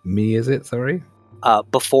me is it? Sorry.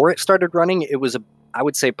 Before it started running, it was I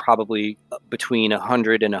would say probably between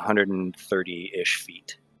 100 and 130-ish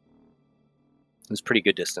feet. It was a pretty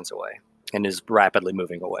good distance away, and is rapidly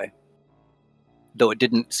moving away. Though it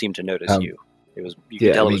didn't seem to notice you. It was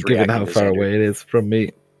could tell it was given how reacting to far Xander. away it is from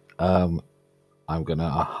me, I'm gonna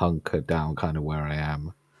hunker down kind of where I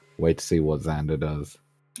am, wait to see what Xander does.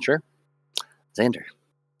 Sure. Xander,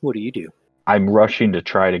 what do you do? I'm rushing to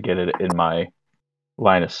try to get it in my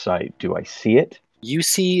line of sight. Do I see it? You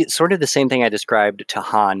see sort of the same thing I described to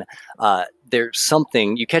Han. There's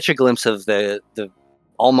something, you catch a glimpse of the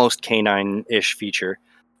almost canine-ish feature,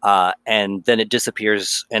 and then it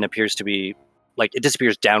disappears and appears to be, like, it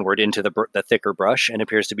disappears downward into the thicker brush and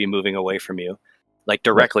appears to be moving away from you, like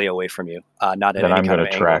directly away from you, not at then any I'm kind of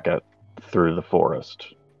going to angle. track it through the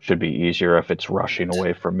forest. Should be easier if it's rushing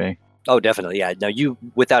away from me. Oh, definitely, yeah. No, you,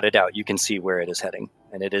 without a doubt, you can see where it is heading,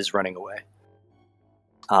 and it is running away.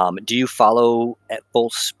 Do you follow at full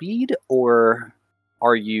speed, or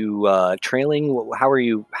are you trailing? How are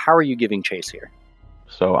you giving chase here?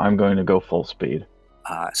 So I'm going to go full speed.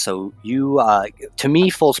 So you, to me,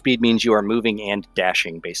 full speed means you are moving and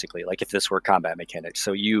dashing, basically, like if this were combat mechanics.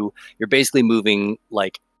 So you're basically moving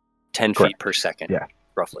like 10 Correct. feet per second, Yeah.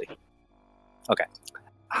 roughly. Okay.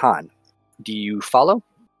 Han, do you follow?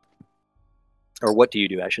 Or what do you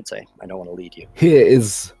do, I should say. I don't want to lead you. Here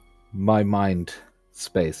is my mind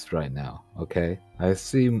space right now, okay? I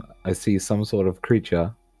see some sort of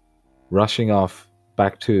creature rushing off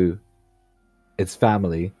back to its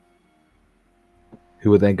family,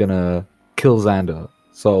 who are then gonna kill Xander.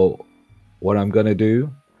 So what I'm gonna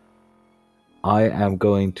do, I am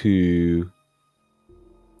going to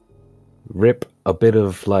rip a bit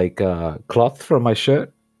of like cloth from my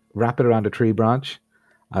shirt, wrap it around a tree branch,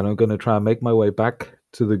 and I'm gonna try and make my way back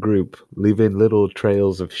to the group, leaving little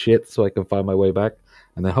trails of shit so I can find my way back,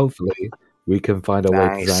 and then hopefully we can find our way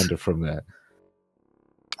to Nice. Xander from there.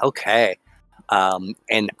 Okay.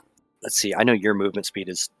 And let's see. I know your movement speed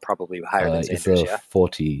is probably higher than It's Xander's, a yeah?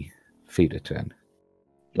 40 feet a turn.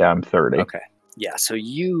 Yeah, I'm 30. Okay. Yeah, so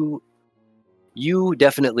you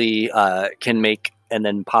definitely can make and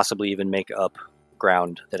then possibly even make up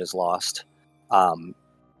ground that is lost. Give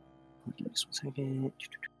me just 1 second.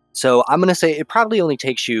 So I'm going to say it probably only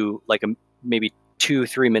takes you like maybe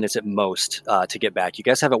 2-3 minutes at most to get back. You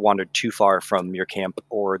guys haven't wandered too far from your camp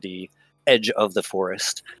or the edge of the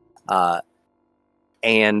forest.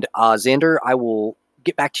 And Xander, I will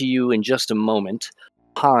get back to you in just a moment.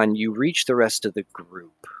 Han, you reach the rest of the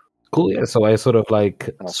group. Cool, yeah. So I sort of like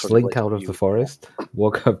I'll sort of slink let out of you- the forest,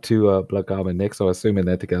 walk up to Bloodgarm and Nick, so assuming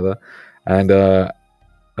they're together. And I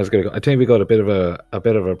think we got a bit of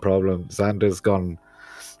a problem. Xander's gone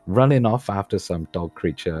running off after some dog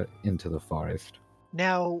creature into the forest.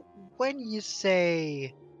 Now, when you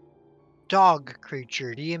say dog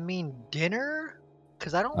creature, do you mean dinner?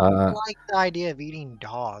 Because I don't like the idea of eating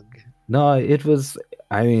dog. No, it was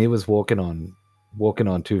walking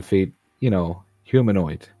on 2 feet,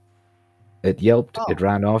 humanoid. It yelped, it Oh.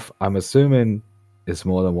 ran off. I'm assuming it's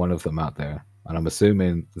more than one of them out there. And I'm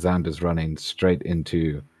assuming Xander's running straight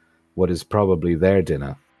into what is probably their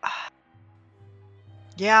dinner.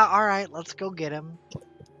 Yeah, all right, let's go get him.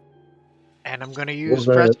 And I'm going to use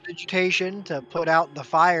Well, prestidigitation to put out the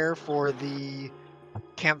fire for the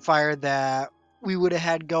campfire that we would have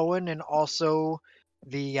had going, and also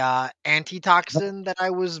the antitoxin that I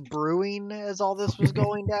was brewing as all this was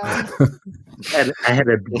going down. I had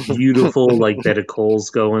a beautiful like bed of coals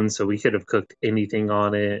going, so we could have cooked anything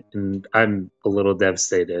on it, and I'm a little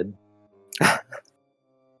devastated. All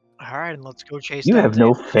right, and let's go chase You down have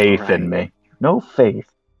no Xander. faith Alright. in me. No faith.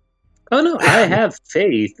 Oh no, I have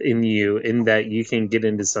faith in you in that you can get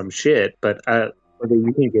into some shit, but whether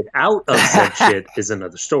you can get out of said shit is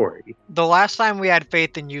another story. The last time we had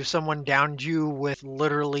faith in you, someone downed you with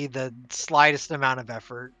literally the slightest amount of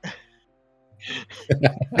effort.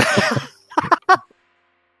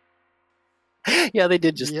 Yeah, they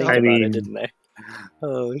did just Yep. think I about it, mean, didn't they?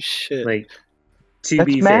 Oh, shit. like to That's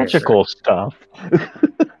be magical stuff.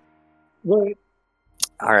 Well,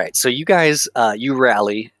 All right, so you guys, you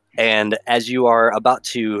rally, and as you are about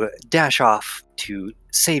to dash off to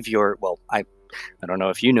save your, well, I don't know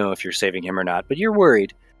if you know if you're saving him or not, but you're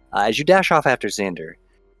worried. As you dash off after Xander,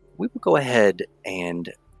 we will go ahead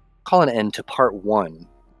and call an end to part 1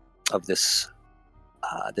 of this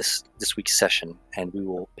this week's session, and we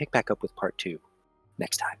will pick back up with part 2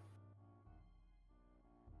 next time.